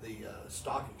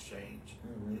stock exchange.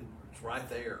 Mm-hmm. It's right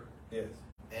there. Yes.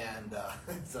 And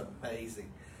it's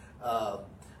amazing.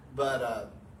 But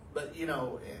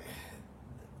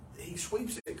he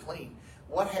sweeps it clean.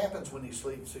 What happens when he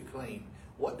sweeps it clean?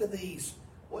 What do these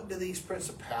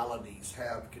principalities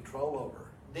have control over?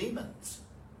 Demons.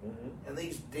 Mm-hmm. And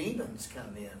these demons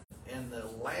come in, and the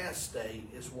last state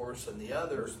is worse than the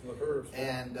other.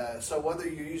 And so whether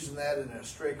you're using that in a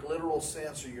strict literal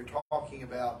sense, or you're talking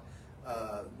about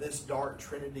this Dark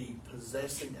Trinity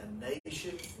possessing a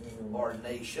nation or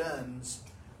nations,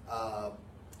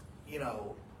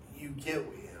 you get.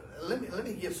 Let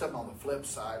me give something on the flip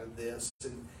side of this,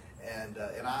 and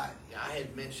I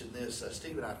had mentioned this.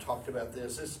 Steve and I talked about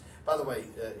this. This, by the way,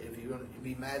 if you're going to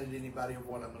be mad at anybody over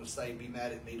what I'm going to say, be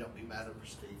mad at me. Don't be mad over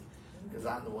Steve, because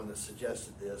I'm the one that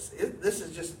suggested this. This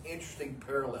is just an interesting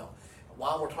parallel.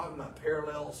 While we're talking about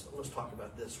parallels, let's talk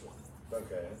about this one.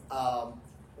 Okay.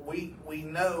 We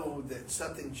know that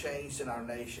something changed in our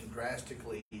nation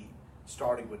drastically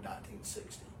starting with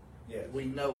 1960. Yes. We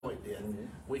know it did. Mm-hmm.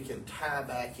 We can tie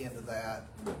back into that.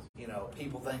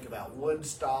 People think about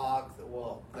Woodstock.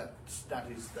 Well, that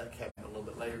happened a little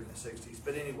bit later in the 60s.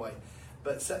 But anyway,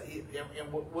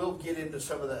 and we'll get into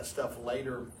some of that stuff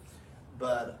later.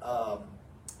 But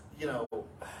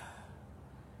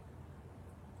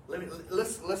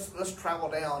let's travel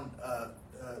down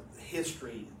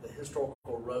history, the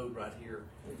historical road right here.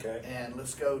 Okay. And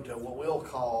let's go to what we'll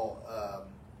call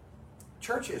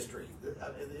church history,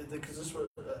 because this was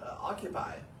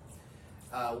Occupy.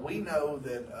 We know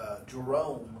that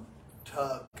Jerome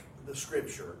took the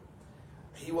scripture.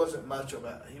 He didn't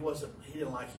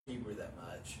like Hebrew that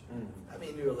much. I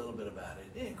mean, he knew a little bit about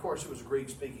it. And of course, it was a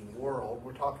Greek-speaking world.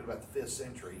 We're talking about the 5th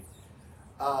century.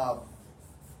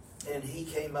 And he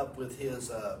came up with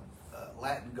his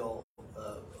Latin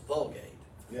Vulgate.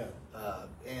 Yeah.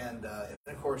 And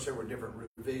of course, there were different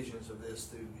revisions of this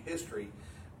through history.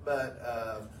 But,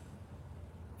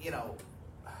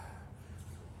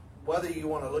 whether you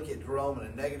want to look at Jerome in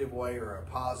a negative way or a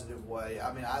positive way,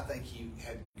 I mean, I think he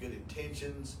had good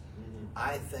intentions. Mm-hmm.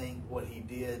 I think what he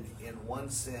did in one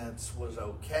sense was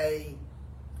okay.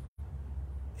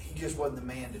 He just wasn't the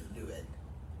man to do it.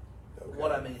 Okay.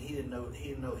 What I mean, he didn't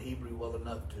know Hebrew well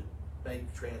enough to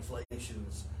make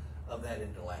translations of that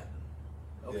into Latin.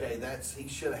 Okay, Yeah. he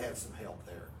should have had some help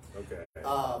there. Okay.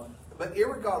 But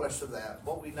irregardless of that,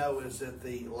 what we know is that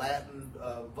the Latin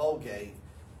Vulgate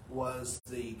was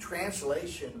the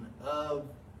translation of,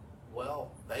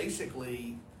 well,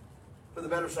 basically, for the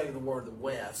better sake of the word, the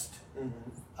West,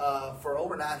 for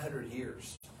over 900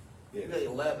 years. Yeah. Maybe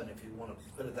 11 if you want to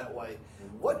put it that way.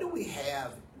 What do we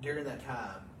have during that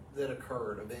time that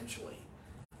occurred eventually?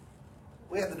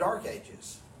 We had the Dark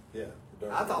Ages. Yeah.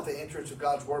 I thought the entrance of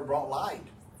God's Word brought light.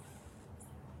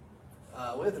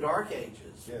 We had the Dark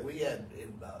Ages. Yes. We had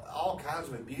all kinds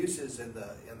of abuses in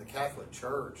the Catholic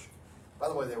Church. By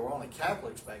the way, they were only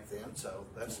Catholics back then, so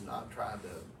that's not trying to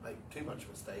make too much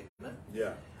of a statement.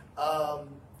 Yeah.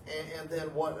 And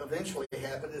then what eventually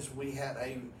happened is we had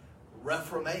a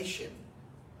Reformation.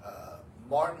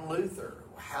 Martin Luther.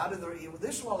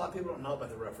 This is what a lot of people don't know about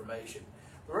the Reformation.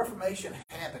 The Reformation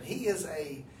happened. He is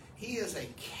a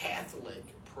Catholic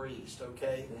priest,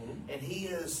 okay, and he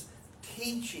is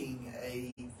teaching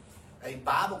a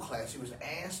Bible class. He was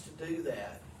asked to do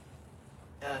that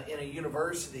in a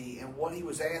university, and what he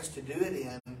was asked to do it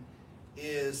in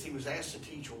is he was asked to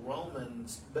teach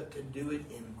Romans, but to do it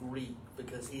in Greek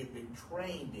because he had been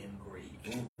trained in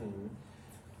Greek.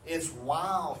 It's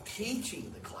while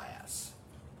teaching the class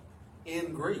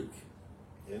in Greek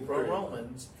from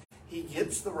Romans, he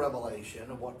gets the revelation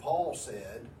of what Paul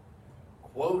said,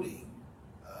 quoting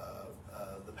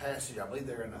the passage, I believe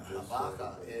there in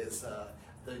Habakkuk, is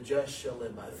the just shall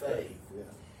live by faith. Yeah.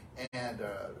 And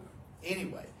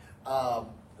anyway,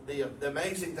 the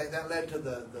amazing thing that led to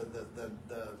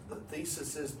the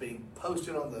theses being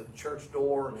posted on the church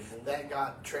door. That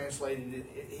got translated.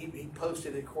 He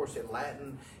posted it, of course, in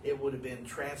Latin. It would have been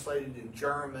translated in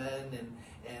German,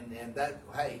 and that,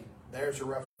 hey, there's a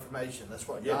Reformation. That's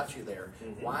what got you there.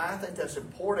 Why I think that's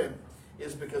important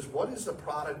is because what is the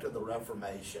product of the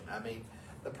Reformation? I mean,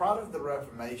 the product of the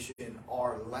Reformation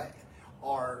are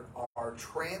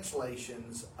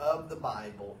translations of the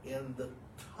Bible in the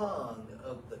tongue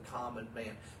of the common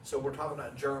man. So we're talking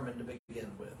about German to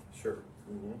begin with. Sure.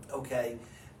 Okay,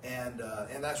 and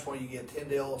that's where you get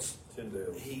Tyndale's.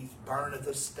 He's burned at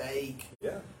the stake.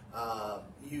 Yeah.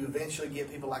 You eventually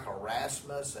get people like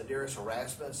Darius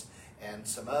Erasmus, and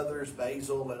some others,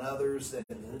 Basil and others, that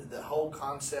the whole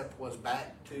concept was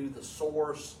back to the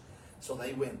source. So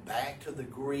they went back to the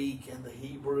Greek and the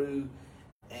Hebrew,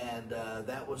 and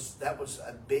that was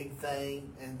a big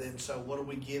thing. And then so what do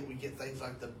we get? We get things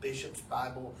like the Bishop's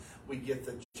Bible, we get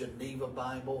the Geneva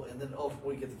Bible, and then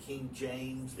ultimately we get the King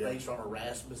James based on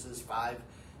Erasmus's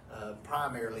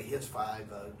primarily his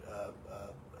five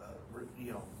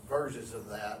versions of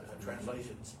that,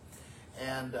 translations.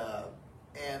 And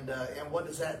what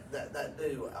does that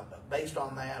do? Based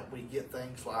on that, we get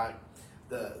things like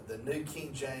the New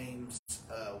King James,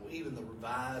 even the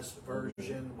Revised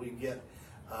Version. We get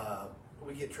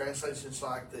translations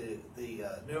like the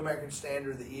New American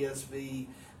Standard, the ESV,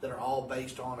 that are all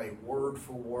based on a word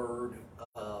for word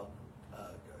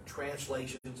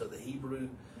translations of the Hebrew,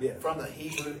 from the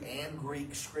Hebrew and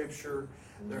Greek Scripture.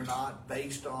 They're not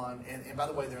based on, and by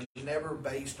the way, they're never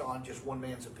based on just one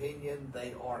man's opinion.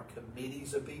 They are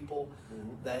committees of people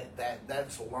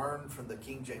that's learned from the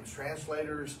King James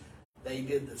translators. They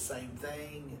did the same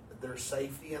thing. There's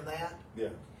safety in that. Yeah.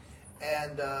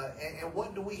 And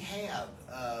what do we have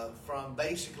from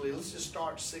basically, let's just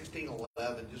start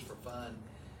 1611 just for fun,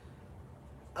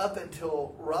 up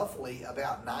until roughly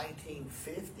about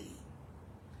 1950.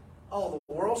 Oh,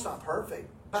 the world's not perfect.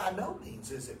 By no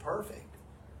means is it perfect.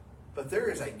 But there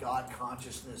is a God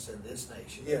consciousness in this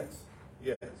nation. Yes.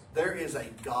 Yes. There is a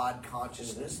God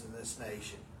consciousness in this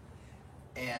nation.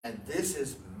 And this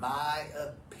is my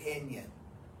opinion.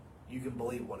 You can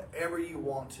believe whatever you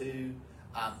want to.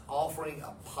 I'm offering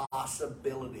a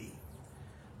possibility.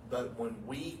 But when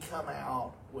we come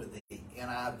out with the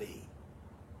NIV,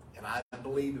 and I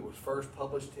believe it was first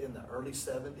published in the early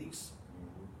 70s.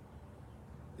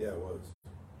 Yeah, it was.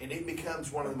 And it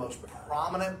becomes one of the most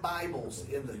prominent Bibles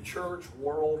in the church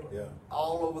world,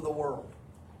 all over the world.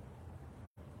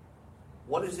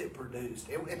 What has it produced?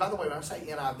 And by the way, when I say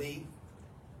NIV,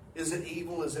 is it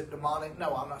evil? Is it demonic?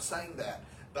 No, I'm not saying that.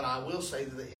 But I will say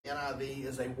that the NIV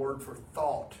is a word for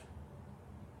thought.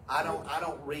 I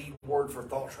don't read word for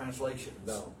thought translations.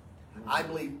 No. I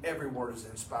believe every word is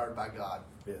inspired by God.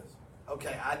 Yes.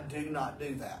 Okay, I do not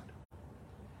do that.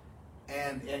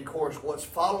 And of course, what's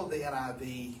followed the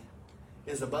NIV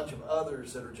is a bunch of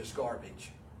others that are just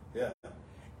garbage. Yeah.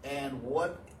 And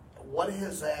what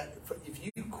is that? If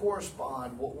you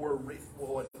correspond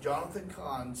what Jonathan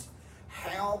Cahn's,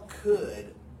 how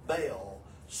could Baal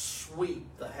sweep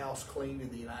the house clean in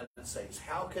the United States?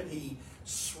 How could he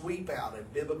sweep out a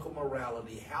biblical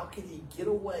morality? How could he get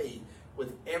away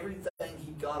with everything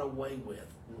he got away with?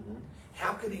 Mm-hmm.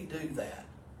 How could he do that?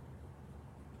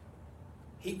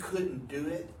 He couldn't do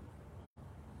it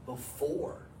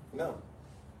before No.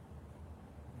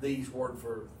 these word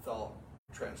for thought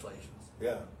translations.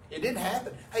 Yeah. It didn't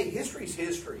happen. Hey, history's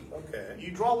history. Okay.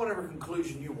 You draw whatever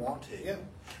conclusion you want to. Yeah.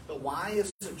 But why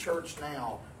is the church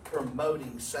now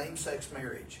promoting same-sex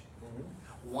marriage?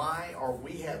 Mm-hmm. Why are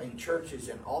we having churches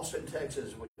in Austin,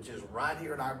 Texas, which is right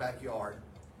here in our backyard,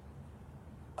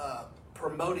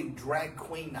 promoting drag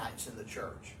queen nights in the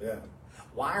church? Yeah.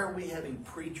 Why are we having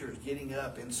preachers getting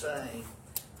up and saying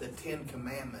the 10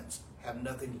 Commandments have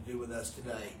nothing to do with us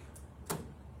today?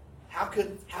 How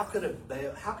could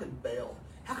Baal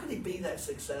he be that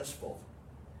successful?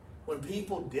 When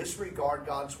people disregard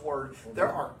God's word, there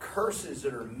are curses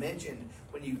that are mentioned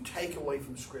when you take away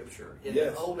from Scripture in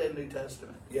the Old and New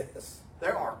Testament. Yes.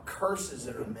 There are curses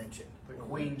that are mentioned. The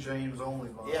Queen James only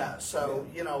Bible. Yeah, so,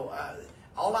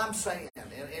 all I'm saying, and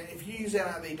if you use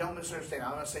NIV, don't misunderstand.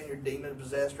 I'm not saying you're demon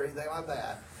possessed or anything like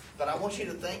that. But I want you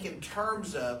to think in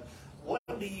terms of, what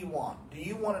do you want? Do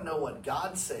you want to know what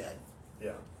God said?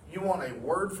 Yeah. You want a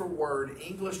word-for-word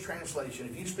English translation.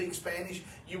 If you speak Spanish,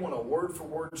 you want a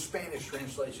word-for-word Spanish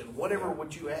translation, whatever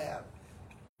would you have.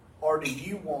 Or do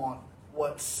you want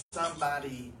what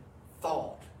somebody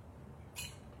thought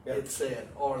it said,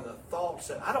 or the thought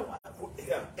said? I don't.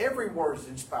 Every word is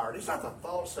inspired. It's not the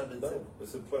thoughts of it. No,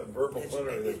 it's a verbal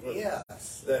plenary.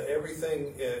 Yes. That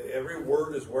everything, every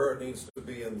word is where it needs to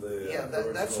be in the.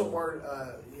 That's the word.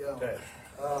 Text.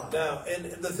 Now, and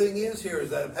the thing is here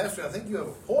is that, Pastor, I think you have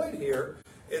a point here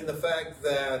in the fact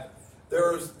that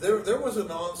there was an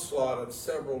onslaught of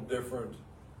several different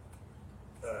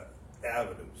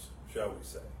avenues, shall we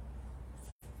say.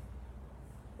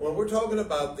 When we're talking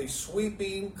about the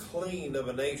sweeping clean of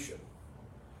a nation,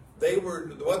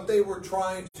 what they were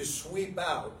trying to sweep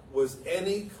out was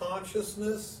any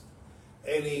consciousness,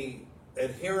 any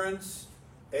adherence,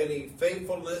 any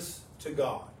faithfulness to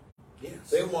God.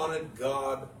 Yes. They wanted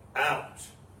God out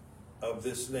of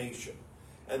this nation.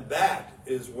 And that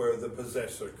is where the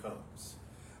possessor comes.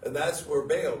 And that's where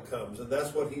Baal comes. And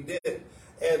that's what he did.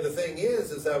 And the thing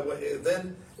is that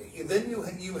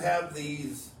then you have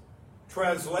these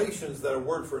translations that are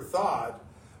word for thought.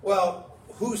 Well,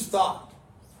 whose thought?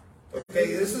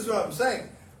 Okay, this is what I'm saying.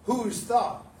 Whose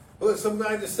thought? Well, some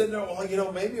guy just sitting there,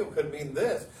 well, maybe it could mean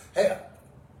this. Hey,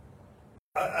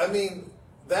 I mean,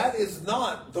 that is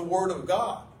not the Word of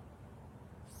God.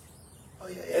 Oh,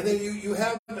 yeah. And then you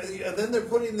have, and then they're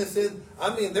putting this in.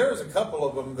 I mean, there's a couple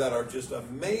of them that are just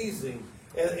amazing.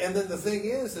 And then the thing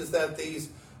is that these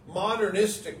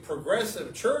modernistic,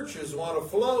 progressive churches want to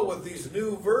flow with these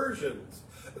new versions.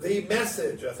 The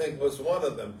Message, I think, was one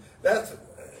of them. That's.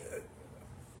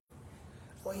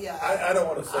 Well, yeah. I don't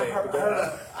want to say it.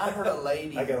 I heard a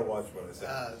lady. I got to watch what I say.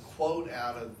 Quote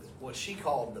out of what she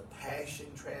called the Passion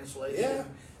Translation. Yeah.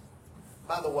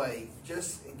 By the way,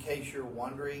 just in case you're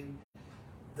wondering,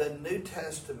 the New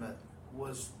Testament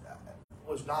was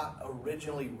not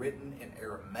originally written in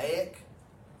Aramaic.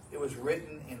 It was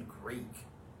written in Greek.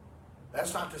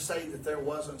 That's not to say that there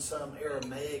wasn't some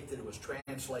Aramaic that it was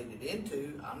translated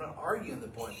into. I'm not arguing the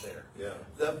point there. Yeah.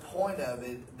 The point of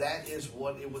it, that is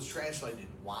what it was translated.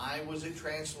 Why was it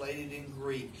translated in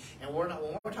Greek? And when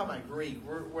we're talking about Greek,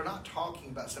 we're not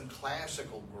talking about some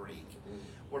classical Greek.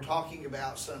 We're talking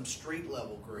about some street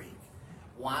level Greek.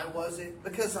 Why was it?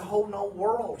 Because the whole known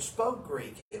world spoke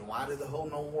Greek. And why did the whole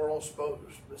known world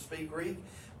speak Greek?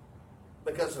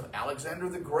 Because of Alexander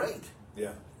the Great.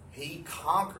 Yeah. He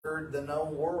conquered the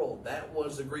known world. That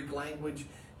was the Greek language.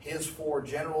 His 4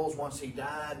 generals, once he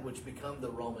died, which become the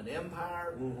Roman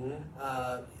Empire. Mm-hmm.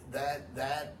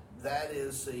 That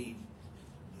is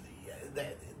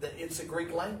it's a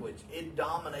Greek language. It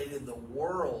dominated the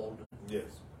world.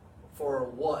 Yes. For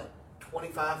what,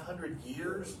 2,500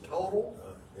 years total?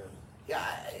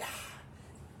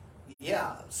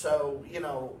 Yeah. So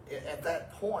at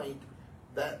that point,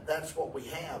 that's what we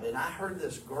have. And I heard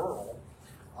this girl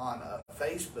on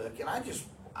Facebook, and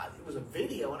it was a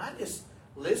video, and I just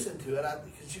listened to it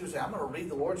because she was saying, I'm going to read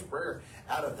the Lord's Prayer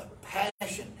out of the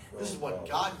Passion. This is what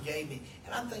God gave me.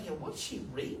 And I'm thinking, what's she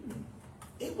reading?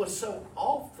 It was so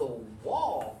off the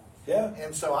wall. Yeah.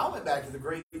 And so I went back to the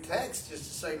Greek text just to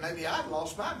say maybe I've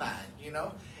lost my mind, you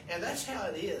know. And that's how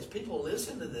it is. People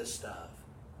listen to this stuff.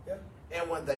 Yeah. And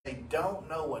when they don't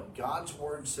know what God's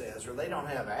Word says, or they don't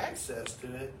have access to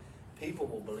it, people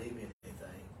will believe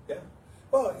anything. Yeah.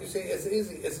 Well, you see, it's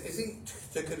easy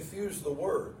to confuse the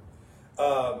Word.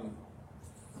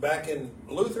 Back in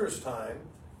Luther's time,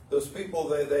 those people,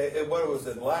 they what it was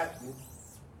in Latin,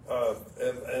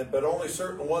 but only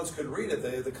certain ones could read it.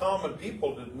 The common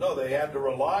people didn't know. They had to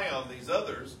rely on these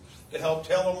others to help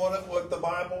tell them what the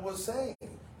Bible was saying.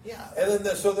 Yeah. And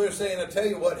then so they're saying, I tell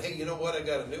you what, hey, you know what? I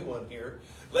got a new one here.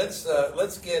 Let's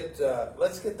get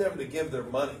them to give their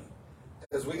money,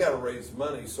 because we got to raise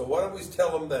money. So why don't we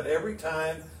tell them that every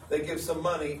time they give some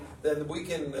money, then we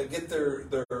can get their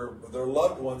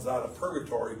loved ones out of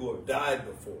purgatory who have died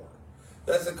before.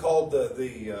 That's called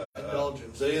the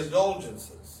Indulgences. The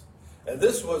indulgences. And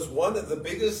this was one of the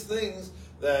biggest things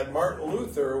that Martin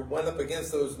Luther went up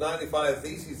against, those 95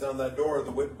 Theses on that door of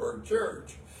the Wittenberg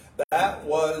Church. That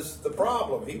was the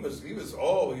problem. He was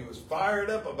fired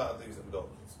up about these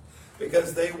indulgences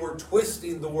because they were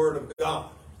twisting the Word of God.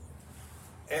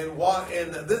 And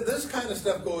this kind of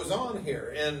stuff goes on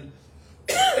here, and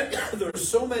there's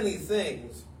so many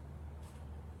things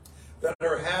that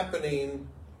are happening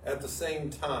at the same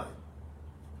time.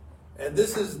 And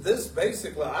this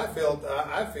basically, I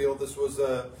feel this was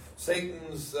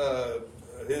Satan's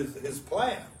his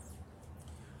plan.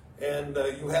 And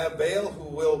you have Baal,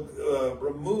 who will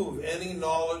remove any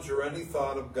knowledge or any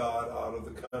thought of God out of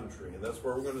the country, and that's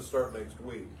where we're going to start next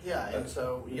week. Yeah, and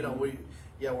so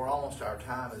we're almost, our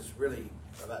time is really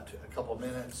about a couple of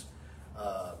minutes.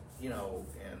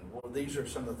 And these are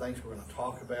some of the things we're going to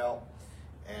talk about,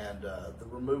 and the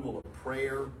removal of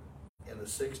prayer in the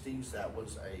 '60s.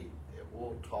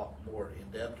 We'll talk more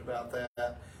in depth about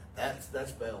that. That's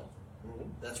Baal. Mm-hmm.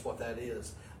 That's what that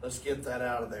is. Let's get that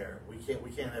out of there. We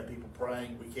can't have people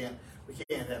praying. We can't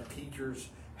have teachers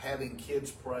having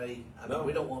kids pray. I mean,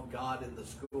 we don't want God in the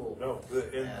school. No.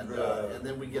 And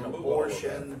then we get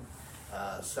abortion.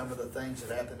 Some of the things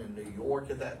that happened in New York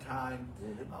at that time.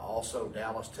 Mm-hmm. Also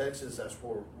Dallas, Texas. That's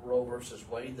where Roe versus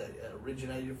Wade that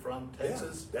originated from,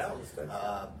 Texas. Yeah, Dallas, Texas.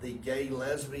 The gay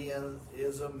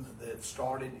lesbianism that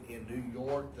started in New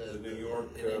York. The New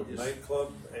York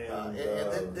nightclub. And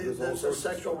then there's a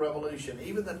sexual revolution.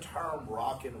 Even the term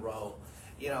rock and roll.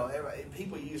 You know,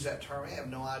 people use that term. I have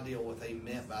no idea what they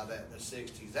meant by that in the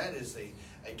 '60s. That is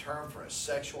a term for a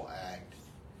sexual act.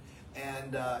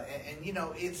 And you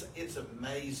know, it's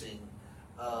amazing.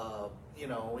 You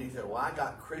know, when you say, well, I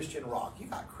got Christian rock. You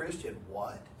got Christian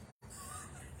what?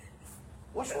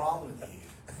 What's wrong with you?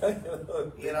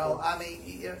 You know, I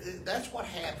mean, that's what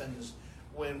happens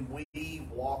when we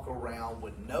walk around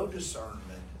with no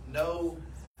discernment, no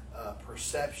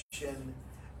perception.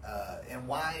 And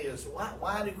why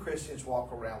do Christians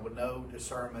walk around with no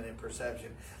discernment and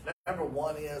perception? Number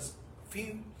one is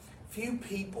few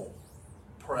people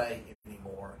pray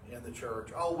anymore in the church.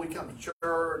 Oh, we come to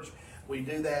church, we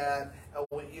do that.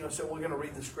 So we're going to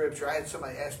read the scripture. I had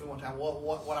somebody ask me one time,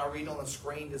 what I read on the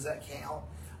screen, does that count?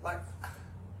 Like,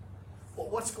 well,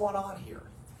 what's going on here?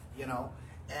 You know,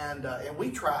 and we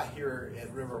try here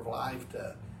at River of Life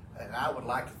and I would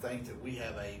like to think that we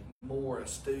have a more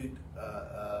astute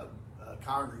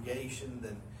congregation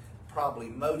than probably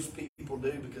most people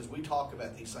do, because we talk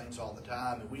about these things all the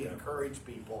time, and we encourage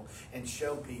people and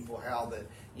show people how that,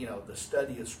 you know, the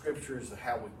study of Scripture is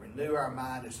how we renew our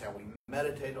mind, is how we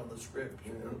meditate on the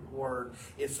Scripture Word.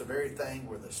 It's the very thing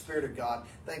where the Spirit of God,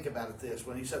 think about it this,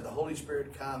 when He said the Holy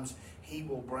Spirit comes, He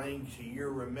will bring to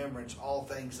your remembrance all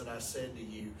things that I said to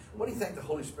you. What do you think the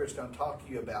Holy Spirit's going to talk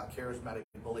to you about, charismatic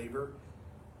believer?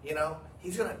 You know,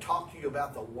 He's going to talk to you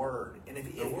about the Word. And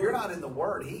if you're not in the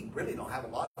Word, He really don't have a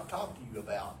lot to talk to you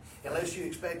about, unless you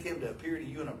expect Him to appear to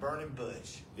you in a burning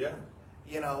bush. Yeah.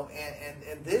 You know,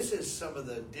 and this is some of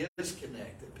the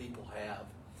disconnect that people have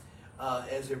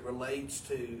as it relates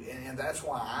to, and that's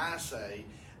why I say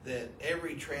that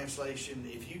every translation,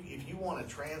 if you want a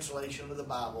translation of the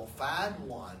Bible, find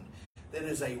one that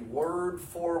is a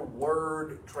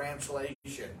word-for-word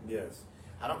translation. Yes.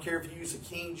 I don't care if you use the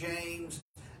King James,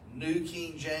 New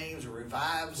King James, or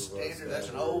Revised Standard, that's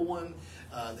an old one,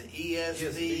 the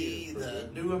ESV, the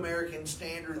New American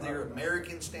Standard, their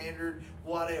American Standard,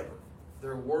 whatever.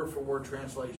 They're word-for-word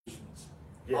translations.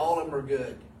 Yes. All of them are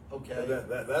good. Okay.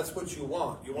 That's what you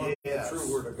want. You want the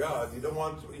true Word of God. You don't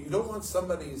want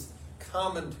somebody's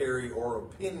commentary or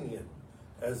opinion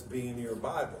as being your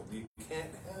Bible. You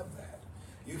can't have that.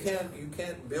 You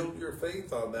can't build your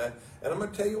faith on that. And I'm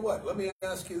going to tell you what. Let me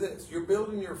ask you this: you're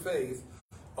building your faith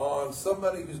on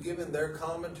somebody who's given their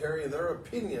commentary and their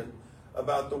opinion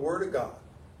about the Word of God,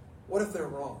 what if they're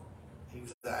wrong?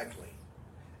 Exactly.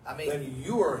 I mean, then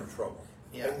you are in trouble.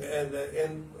 Yeah.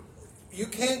 And you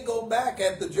can't go back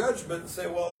at the judgment and say,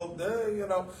 well,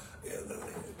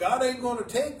 God ain't going to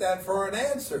take that for an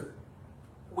answer.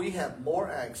 we have more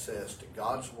access to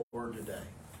God's Word today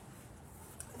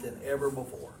than ever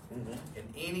before. Mm-hmm.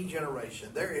 In any generation.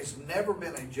 There has never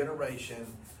been a generation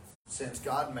since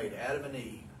God made Adam and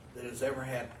Eve that has ever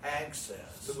had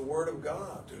access To the Word of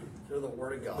God, dude. to the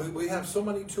Word of God. We have so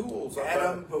many tools.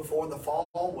 Adam, before the fall,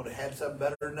 would have had something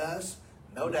better than us,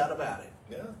 no doubt about it.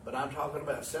 Yeah. But I'm talking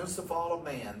about since the fall of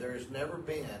man, there has never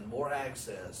been more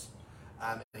access.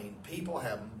 I mean, people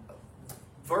have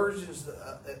versions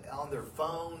on their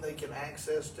phone they can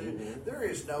access to. Mm-hmm. There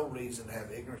is no reason to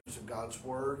have ignorance of God's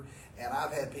Word. And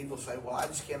I've had people say, well, I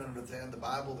just can't understand the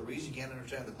Bible. The reason you can't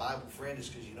understand the Bible, friend, is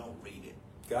because you don't read it.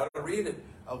 Got to read it.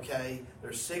 Okay,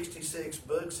 there's 66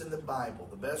 books in the Bible.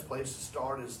 The best place to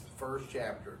start is the first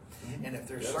chapter. Mm-hmm. And if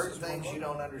there's Yes, certain it's things one you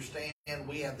book. don't understand,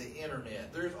 we have the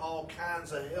internet. There's all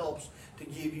kinds of helps to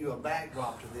give you a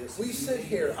backdrop to this. We if you sit need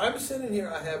here. it. I'm sitting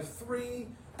here. I have 3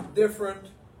 different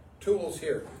tools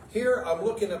here. Here, I'm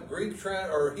looking up Greek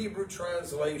or Hebrew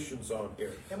translations on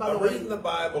here. And by the I'm way- reading the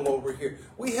Bible over here.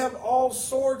 We have all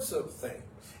sorts of things.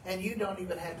 And you don't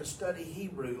even have to study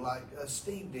Hebrew like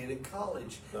Steve did in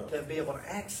college No. to be able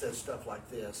to access stuff like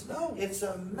this. No. It's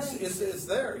amazing. It's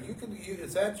there.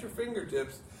 It's at your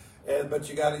fingertips, but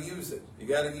you got to use it. You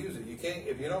got to use it. You can't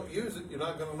if you don't use it, you're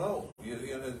not going to know.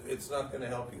 It's not going to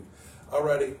help you.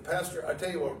 Alrighty, Pastor. I tell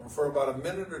you what. For about a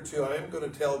minute or two, I am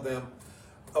going to tell them,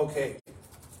 okay.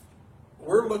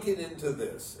 We're looking into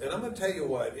this, and I'm going to tell you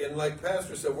what. And like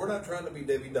Pastor said, we're not trying to be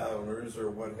Debbie Downers or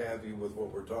what have you with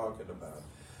what we're talking about.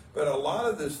 But a lot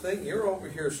of this thing, you're over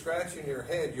here scratching your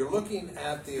head. You're looking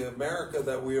at the America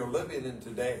that we are living in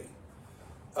today,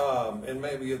 and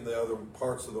maybe in the other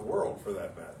parts of the world for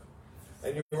that matter.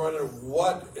 And you're wondering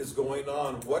what is going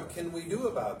on. What can we do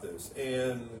about this?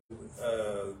 And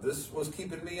this was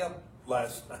keeping me up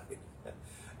last night.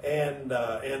 And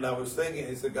I was thinking,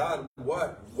 I said, God,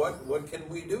 what can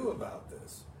we do about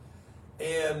this?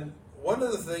 And one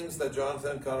of the things that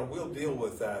Jonathan Connor, we'll deal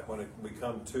with that when we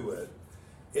come to it,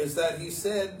 is that he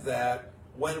said that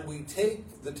when we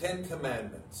take the 10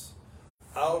 Commandments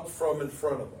out from in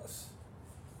front of us,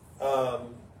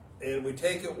 and we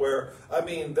take it where, I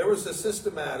mean, there was a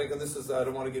systematic, and this is, I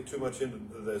don't want to get too much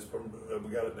into this, we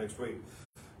got it next week,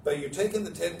 but you're taking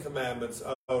the 10 Commandments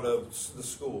out of the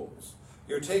schools.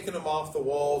 You're taking them off the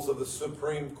walls of the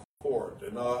Supreme Court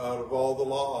and out of all the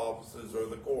law offices or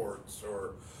the courts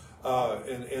or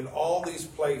in all these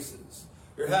places.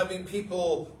 You're having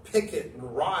people picket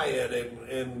and riot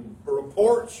and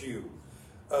report you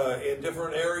in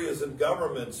different areas and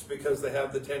governments because they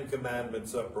have the 10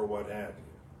 Commandments up or what have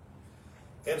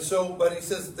you. And so, but he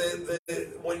says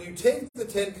when you take the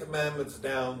 10 Commandments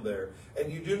down there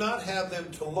and you do not have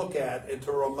them to look at and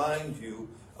to remind you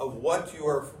of what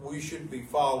we should be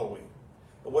following,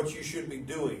 and what you should be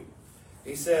doing.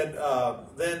 He said,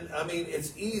 then, I mean,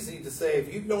 it's easy to say,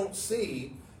 if you don't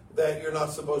see that you're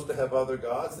not supposed to have other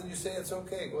gods, then you say, it's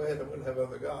okay, go ahead, I'm going to have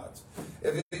other gods.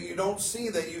 If you don't see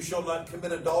that you shall not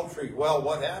commit adultery, well,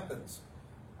 what happens?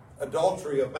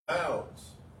 Adultery abounds.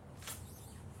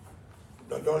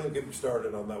 No, don't even get me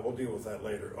started on that. We'll deal with that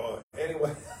later.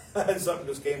 Anyway, something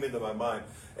just came into my mind.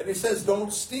 And he says,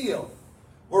 don't steal.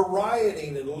 We're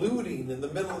rioting and looting in the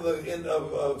middle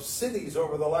of cities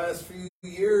over the last few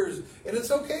years, and it's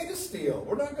okay to steal.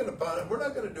 We're not going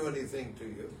to do anything to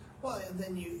you. Well, and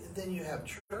then you have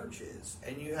churches,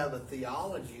 and you have a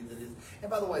theology that is. And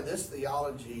by the way, this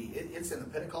theology it's in the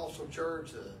Pentecostal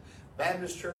church,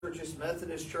 Baptist churches,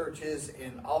 Methodist churches,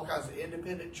 and all kinds of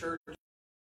independent churches.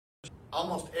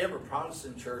 Almost every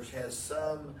Protestant church has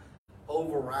some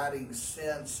overriding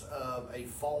sense of a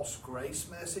false grace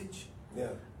message. Yeah.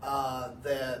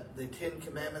 That the 10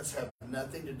 Commandments have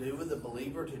nothing to do with the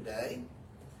believer today.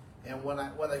 And when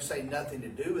they say nothing to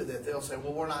do with it, they'll say,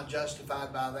 well, we're not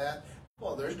justified by that.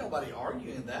 Well, there's nobody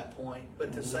arguing that point.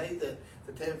 But to say that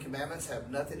the 10 Commandments have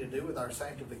nothing to do with our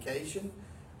sanctification,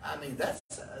 I mean, that's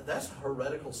a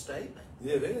heretical statement.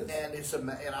 It is. And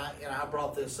I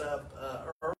brought this up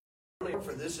earlier,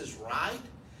 for this is right.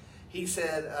 He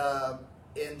said,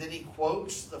 and then he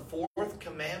quotes the 4th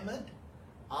commandment.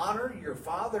 Honor your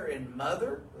father and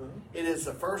mother. Mm-hmm. It is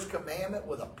the first commandment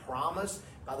with a promise.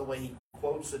 By the way, he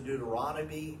quotes the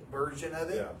Deuteronomy version of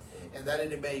it. Yeah. And that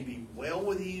it may be well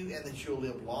with you and that you'll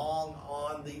live long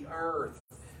on the earth.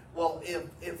 Well,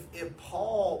 if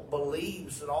Paul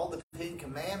believes that all the 10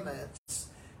 Commandments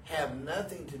have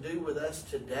nothing to do with us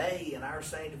today in our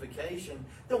sanctification,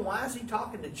 then why is he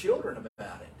talking to children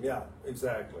about it? Yeah,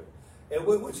 exactly. And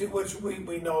which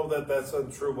we know that that's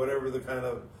untrue, whatever the kind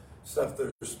of stuff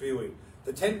they're spewing.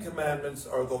 The Ten Commandments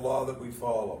are the law that we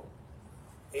follow.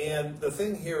 And the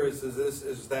thing here is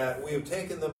that we have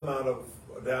taken them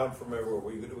down from everywhere.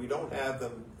 We don't have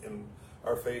them in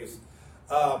our face.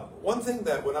 One thing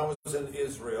that when I was in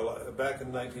Israel back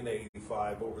in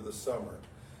 1985 over the summer,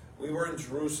 we were in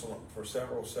Jerusalem for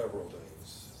several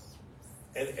days.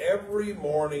 And every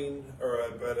morning or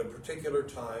at a particular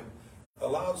time, a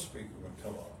loudspeaker would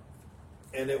come on.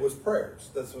 And it was prayers.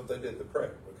 That's what they did, the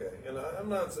prayer. Okay. And I'm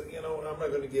not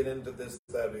going to get into this,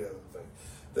 that, or the other thing.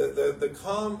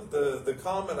 The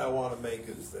comment I want to make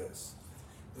is this.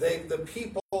 The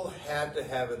people had to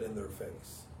have it in their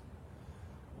face.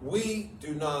 We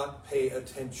do not pay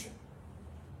attention.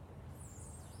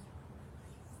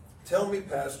 Tell me,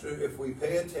 Pastor, if we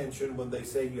pay attention when they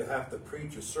say you have to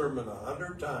preach a sermon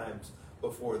 100 times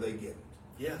before they get it.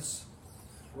 Yes.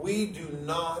 We do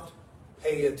not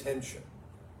pay attention.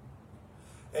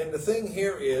 And the thing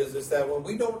here is that when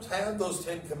we don't have those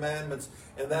 10 commandments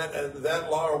and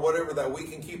that law or whatever that we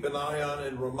can keep an eye on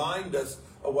and remind us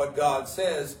of what God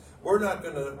says, we're not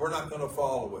gonna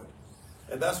follow it.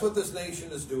 And that's what this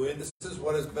nation is doing. This is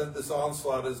what has been, this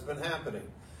onslaught has been happening.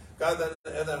 God,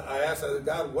 and then I asked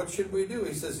God, what should we do?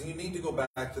 He says, you need to go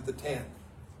back to the 10.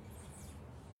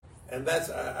 And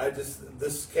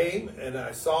this came and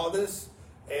I saw this.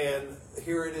 And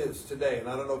here it is today. And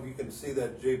I don't know if you can see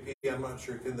that, JP. I'm not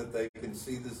sure that they can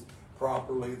see this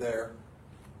properly there.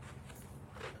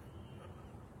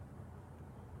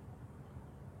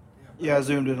 Yeah, I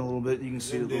zoomed in a little bit. You can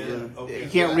see it a little bit. Okay. You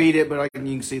can't read it, but you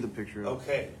can see the picture.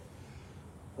 Okay.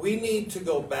 We need to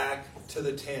go back to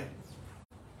the 10.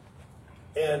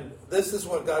 And this is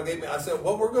what God gave me. I said,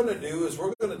 what we're going to do is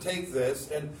we're going to take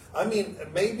this, and I mean,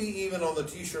 maybe even on the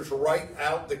t-shirts, write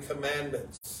out the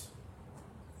commandments.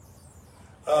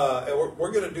 And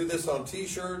we're going to do this on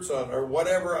t-shirts or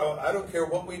whatever. I don't care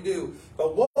what we do.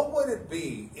 But what would it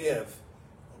be if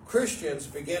Christians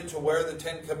begin to wear the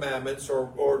 10 Commandments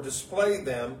or display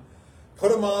them,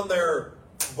 put them on their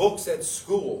books at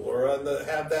school or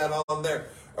have that on there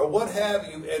or what have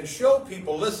you, and show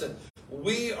people, listen,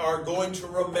 we are going to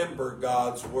remember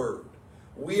God's word.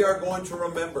 We are going to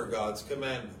remember God's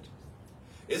commandment.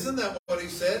 Isn't that what he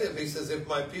said? If he says, if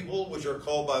my people which are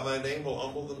called by my name will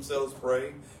humble themselves,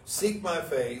 pray, seek my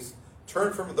face,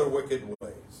 turn from their wicked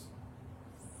ways.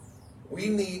 We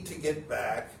need to get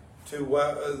back to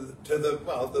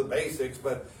the basics,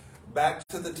 but back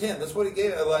to the 10. That's what he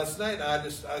gave last night. I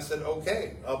said,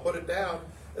 okay, I'll put it down.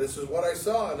 This is what I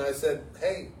saw. And I said,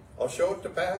 hey, I'll show it to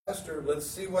Pastor. Let's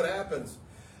see what happens.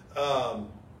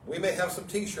 We may have some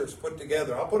t-shirts put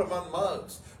together. I'll put them on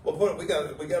mugs.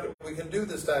 We can do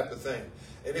this type of thing.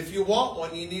 And if you want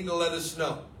one, you need to let us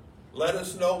know. Let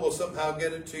us know. We'll somehow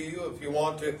get it to you. If you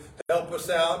want to help us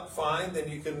out, fine. Then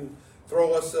you can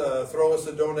throw us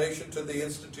a donation to the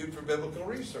Institute for Biblical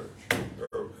Research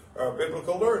or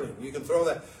Biblical Learning. You can throw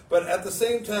that. But at the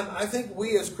same time, I think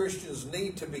we as Christians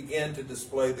need to begin to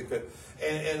display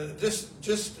and just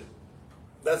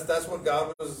that's what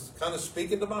God was kind of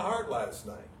speaking to my heart last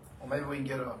night. Well, maybe we can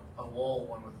get a wall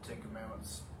one with the 10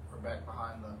 Commandments or back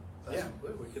behind the thing.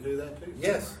 Yeah, we could do that too.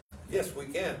 Yes, we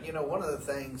can. You know, one of the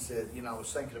things that, I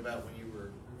was thinking about when you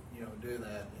were, doing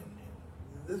that, and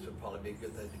this would probably be a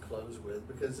good thing to close with,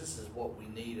 because this is what we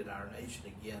need in our nation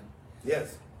again.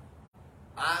 Yes.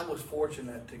 I was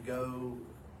fortunate to go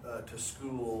to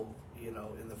school,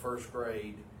 in the first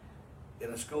grade in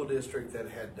a school district that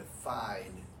had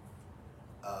defied,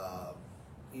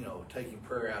 taking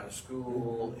prayer out of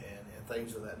school and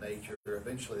things of that nature.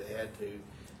 Eventually they had to.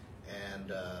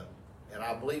 And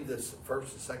I believe this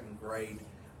first and second grade,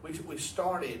 we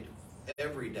started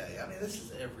every day. I mean, this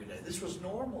is every day. This was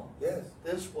normal. Yes.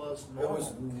 This was normal. It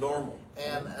was normal.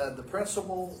 And the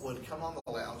principal would come on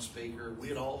the loudspeaker.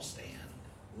 We'd all stand.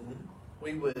 Mm-hmm.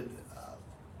 We would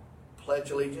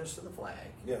pledge allegiance to the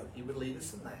flag. Yeah. He would lead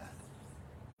us in that.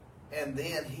 And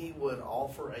then he would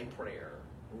offer a prayer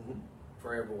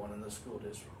for everyone in the school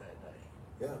district that day.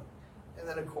 Yeah. And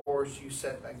then, of course, you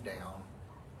sat back down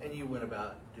and you went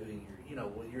about doing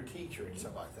with your teacher and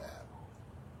stuff like that.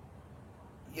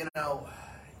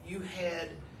 You had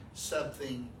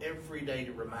something every day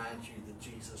to remind you that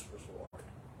Jesus was Lord.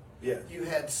 Yeah. You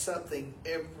had something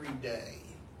every day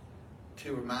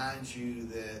to remind you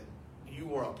that you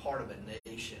were a part of a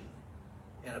nation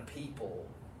and a people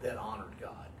that honored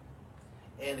God.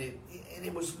 And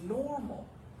it was normal.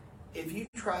 If you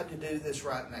tried to do this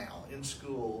right now in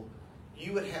school,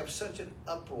 you would have such an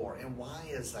uproar. And why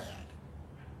is that?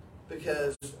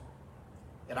 Because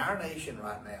in our nation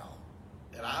right now,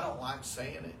 and I don't like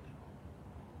saying it,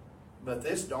 but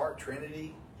this Dark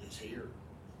Trinity is here.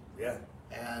 Yeah.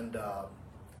 And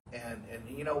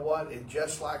you know what? It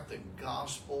just like the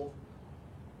gospel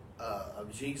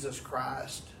of Jesus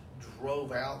Christ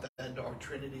drove out that Dark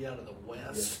Trinity out of the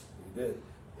West. Yes,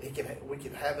 he did. We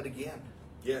could have it again.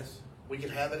 Yes. We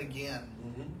could have it again.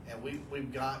 Mm-hmm. And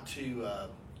we've got to,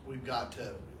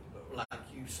 like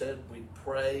you said, we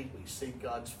pray, we seek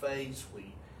God's face,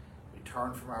 we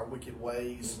turn from our wicked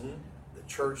ways. Mm-hmm. The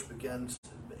church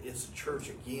it's a church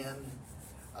again,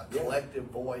 a collective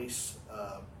voice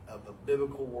of a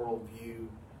biblical worldview,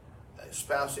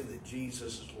 espousing that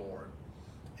Jesus is Lord.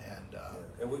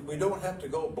 And we don't have to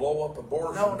go blow up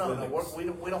abortion clinics.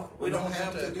 We don't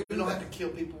have to kill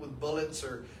people with bullets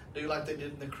or do like they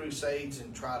did in the Crusades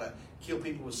and try to kill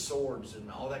people with swords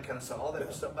and all that kind of stuff. All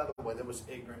that stuff, by the way, that was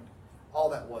ignorant. All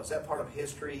that part of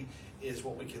history is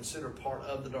what we consider part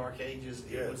of the Dark Ages.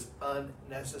 It was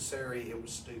unnecessary. It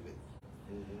was stupid.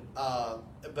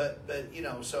 Mm-hmm. But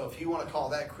so if you want to call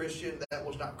that Christian, that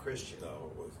was not Christian. No,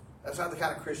 it wasn't. That's not the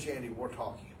kind of Christianity we're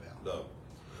talking about. No.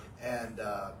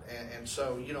 And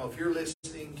so if you're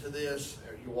listening to this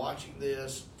or you're watching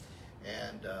this,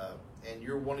 and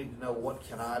you're wanting to know what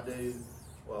can I do,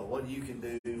 well, what you can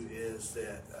do is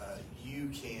that you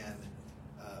can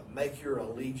make your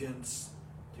allegiance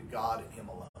to God and Him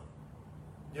alone.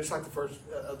 Just like the first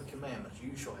of the commandments,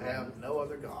 you shall have no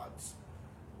other gods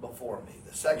before me.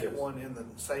 The second one, in the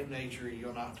same nature,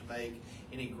 you're not to make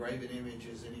any graven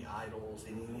images, any idols,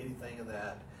 anything of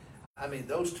that. I mean,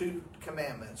 those two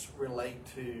commandments relate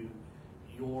to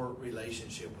your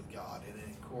relationship with God. And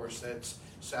of course, that's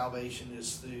salvation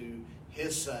is through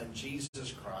His Son,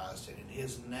 Jesus Christ, and in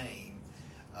His name,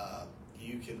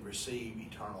 you can receive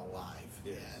eternal life.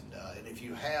 Yes. And if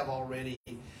you have already,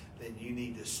 then you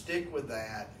need to stick with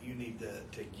that. You need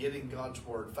to get in God's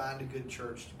Word, find a good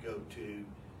church to go to,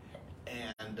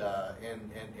 and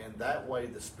that way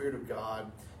the Spirit of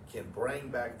God can bring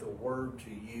back the Word to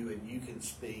you, and you can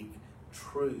speak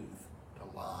truth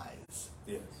to lies.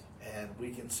 Yes. And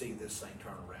we can see this thing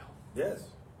turn around. Yes.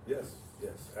 Yes.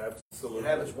 Yes. Absolutely. It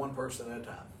happens one person at a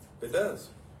time. It does.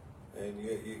 And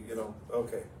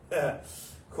okay.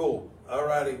 Cool. All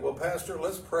righty. Well, Pastor,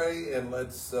 let's pray and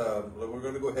we're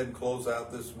going to go ahead and close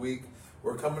out this week.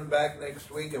 We're coming back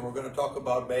next week and we're going to talk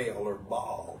about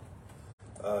Baal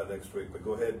next week. But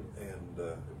go ahead and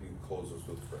if you can close us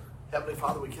with prayer. Heavenly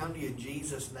Father, we come to you in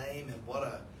Jesus' name, and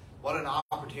what an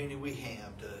opportunity we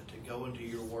have to go into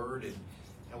your word.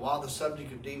 And while the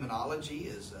subject of demonology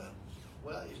is,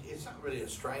 it's not really a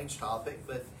strange topic,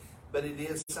 but it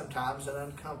is sometimes an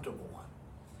uncomfortable one.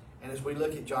 And as we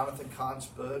look at Jonathan Cahn's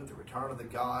book, The Return of the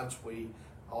Gods, we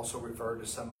also refer to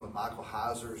some of Michael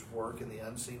Heiser's work in the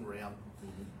unseen realm.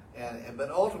 Mm-hmm. But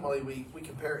ultimately, we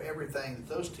compare everything that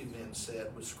those two men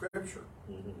said with Scripture.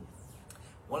 Mm-hmm.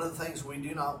 One of the things we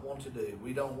do not want to do,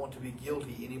 we don't want to be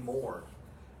guilty anymore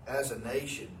as a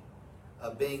nation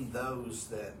of being those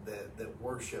that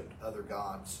worshipped other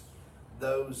gods,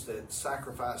 those that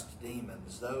sacrificed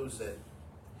demons, those that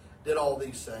did all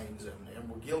these things and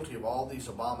were guilty of all these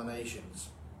abominations.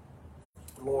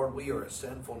 Lord, we are a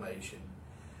sinful nation,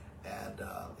 and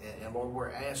Lord,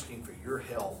 we're asking for your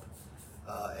help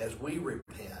as we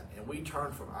repent and we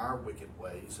turn from our wicked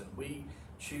ways and we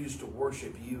choose to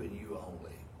worship you and you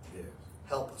only. Yes.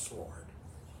 Help us, Lord.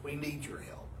 We need your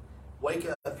help. Wake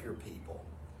up your people.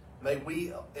 May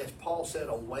we, as Paul said,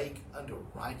 awake unto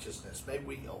righteousness. May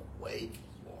we awake,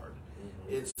 Lord.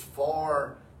 Mm-hmm. It's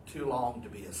far too long to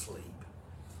be asleep.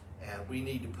 And we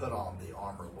need to put on the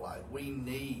armor of light. We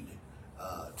need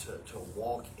to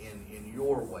walk in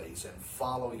your ways and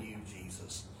follow you,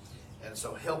 Jesus. And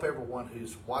so help everyone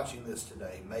who's watching this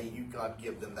today. May you, God,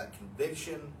 give them that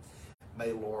conviction.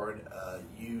 May, Lord,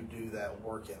 you do that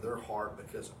work in their heart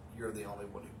because you're the only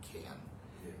one who can.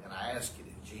 Yeah. And I ask it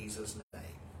in Jesus' name.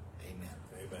 Amen.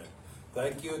 Amen.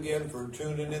 Thank you again for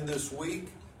tuning in this week.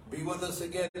 Be with us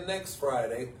again next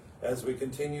Friday as we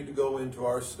continue to go into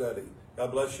our study.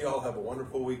 God bless you all. Have a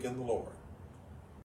wonderful week in the Lord.